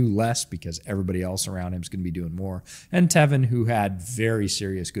to do less because everybody else around him is going to be doing more. And Tevin, who had very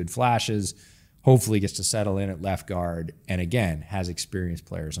serious good flashes, hopefully gets to settle in at left guard and, again, has experienced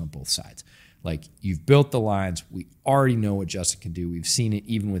players on both sides. You've built the lines. We already know what Justin can do. We've seen it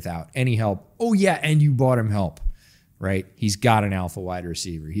even without any help. Oh, yeah, and you bought him help. Right? He's got an alpha wide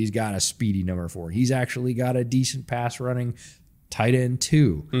receiver. He's got a speedy number 4. He's actually got a decent pass running tight end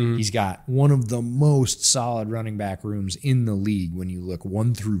 2. Mm-hmm. He's got one of the most solid running back rooms in the league when you look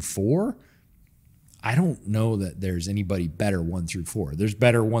 1 through 4. I don't know that there's anybody better 1 through 4. There's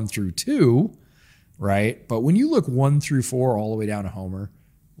better 1 through 2, right? But when you look 1 through 4 all the way down to Homer,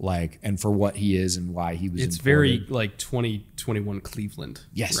 and for what he is and why he was It's imported. very like 2021 Cleveland.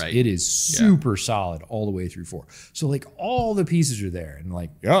 Yes, right? it is super solid all the way through 4. So like all the pieces are there and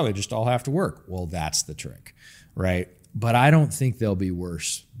they just all have to work. Well, that's the trick, right? But I don't think they'll be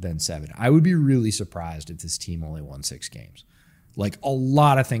worse than 7. I would be really surprised if this team only won 6 games. Like a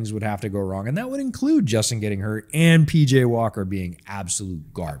lot of things would have to go wrong, and that would include Justin getting hurt and PJ Walker being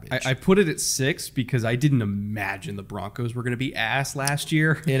absolute garbage. I put it at 6 because I didn't imagine the Broncos were going to be ass last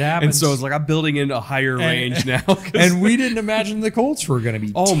year. It happens. And so it's like I'm building in a higher range now. And we didn't imagine the Colts were going to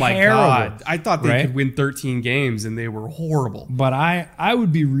be oh my terrible, God. I thought they right? could win 13 games, and they were horrible. But I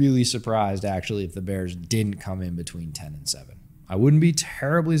would be really surprised, actually, if the Bears didn't come in between 10 and 7. I wouldn't be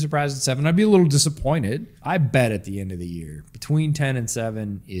terribly surprised at 7. I'd be a little disappointed. I bet at the end of the year, between 10 and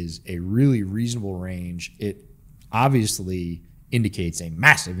 7 is a really reasonable range. It obviously indicates a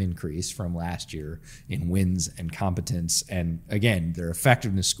massive increase from last year in wins and competence. And again, their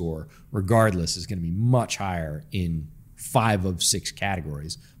effectiveness score, regardless, is going to be much higher in 5 of 6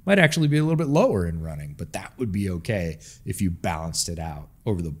 categories. Might actually be a little bit lower in running, but that would be okay if you balanced it out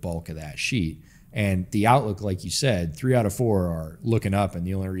over the bulk of that sheet. And the outlook, like you said, 3 out of 4 are looking up, and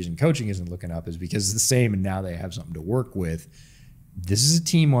the only reason coaching isn't looking up is because it's the same, and now they have something to work with. This is a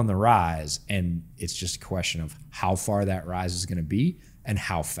team on the rise, and it's just a question of how far that rise is going to be and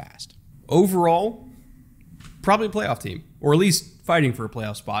how fast. Overall, probably a playoff team, or at least fighting for a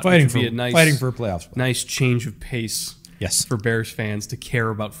playoff spot. Fighting which would for be a nice, a playoff spot. Nice change of pace. Yes. For Bears fans to care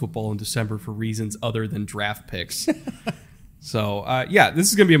about football in December for reasons other than draft picks. So,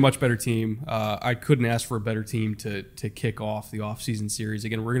 this is going to be a much better team. I couldn't ask for a better team to kick off the offseason series.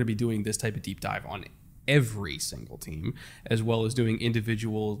 Again, we're going to be doing this type of deep dive on every single team, as well as doing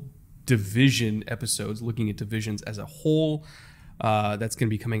individual division episodes, looking at divisions as a whole. That's going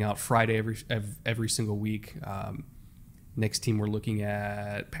to be coming out Friday every single week. Next team we're looking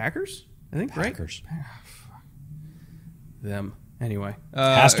at Packers, I think, Packers. Right? Them. Anyway.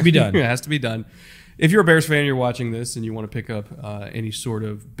 Has to be done. It has to be done. If you're a Bears fan, you're watching this, and you want to pick up any sort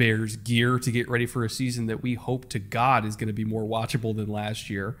of Bears gear to get ready for a season that we hope to God is going to be more watchable than last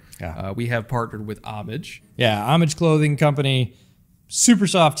year, we have partnered with Homage. Yeah, Homage Clothing Company, super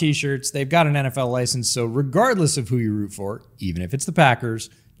soft T-shirts. They've got an NFL license, so regardless of who you root for, even if it's the Packers,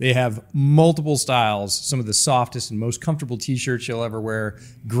 they have multiple styles, some of the softest and most comfortable T-shirts you'll ever wear,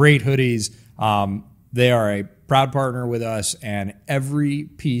 great hoodies. They are a proud partner with us, and every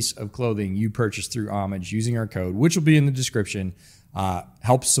piece of clothing you purchase through Homage using our code, which will be in the description,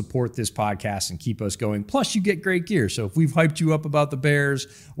 helps support this podcast and keep us going. Plus, you get great gear. So if we've hyped you up about the Bears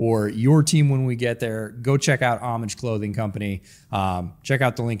or your team when we get there, go check out Homage Clothing Company. Check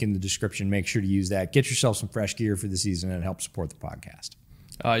out the link in the description. Make sure to use that. Get yourself some fresh gear for the season and help support the podcast.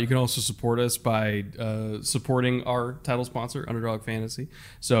 You can also support us by supporting our title sponsor, Underdog Fantasy.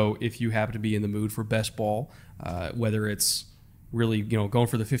 So if you happen to be in the mood for best ball, whether it's really going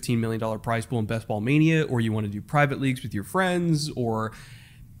for the $15 million prize pool in Best Ball Mania, or you want to do private leagues with your friends, or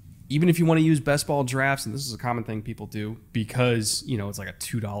even if you want to use best ball drafts, and this is a common thing people do because it's like a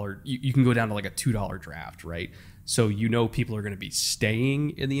 $2. You can go down to like a $2 draft, right? So people are going to be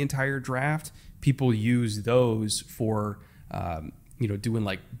staying in the entire draft. People use those for doing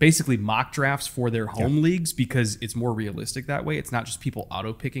like basically mock drafts for their home leagues because it's more realistic that way. It's not just people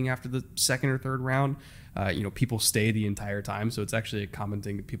auto picking after the second or third round. People stay the entire time. So it's actually a common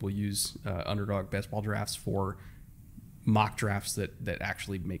thing that people use Underdog best ball drafts for mock drafts that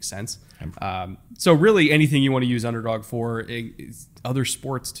actually make sense. So really anything you want to use Underdog for, other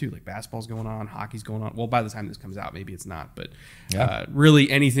sports too, like basketball's going on, hockey's going on. Well, by the time this comes out, maybe it's not, but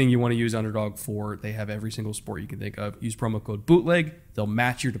really anything you want to use Underdog for, they have every single sport you can think of. Use promo code BOOTLEG. They'll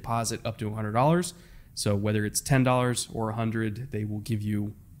match your deposit up to $100. So whether it's $10 or $100, they will give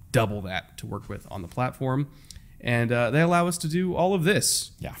you double that to work with on the platform. And they allow us to do all of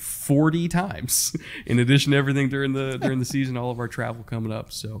this 40 times, in addition to everything during the season, all of our travel coming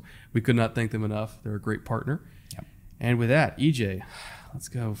up. So we could not thank them enough. They're a great partner. Yep. And with that, EJ, let's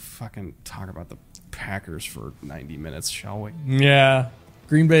go fucking talk about the Packers for 90 minutes, shall we? Yeah,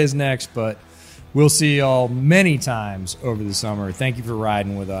 Green Bay is next, but we'll see y'all many times over the summer. Thank you for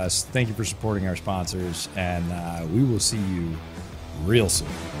riding with us. Thank you for supporting our sponsors, and we will see you real soon.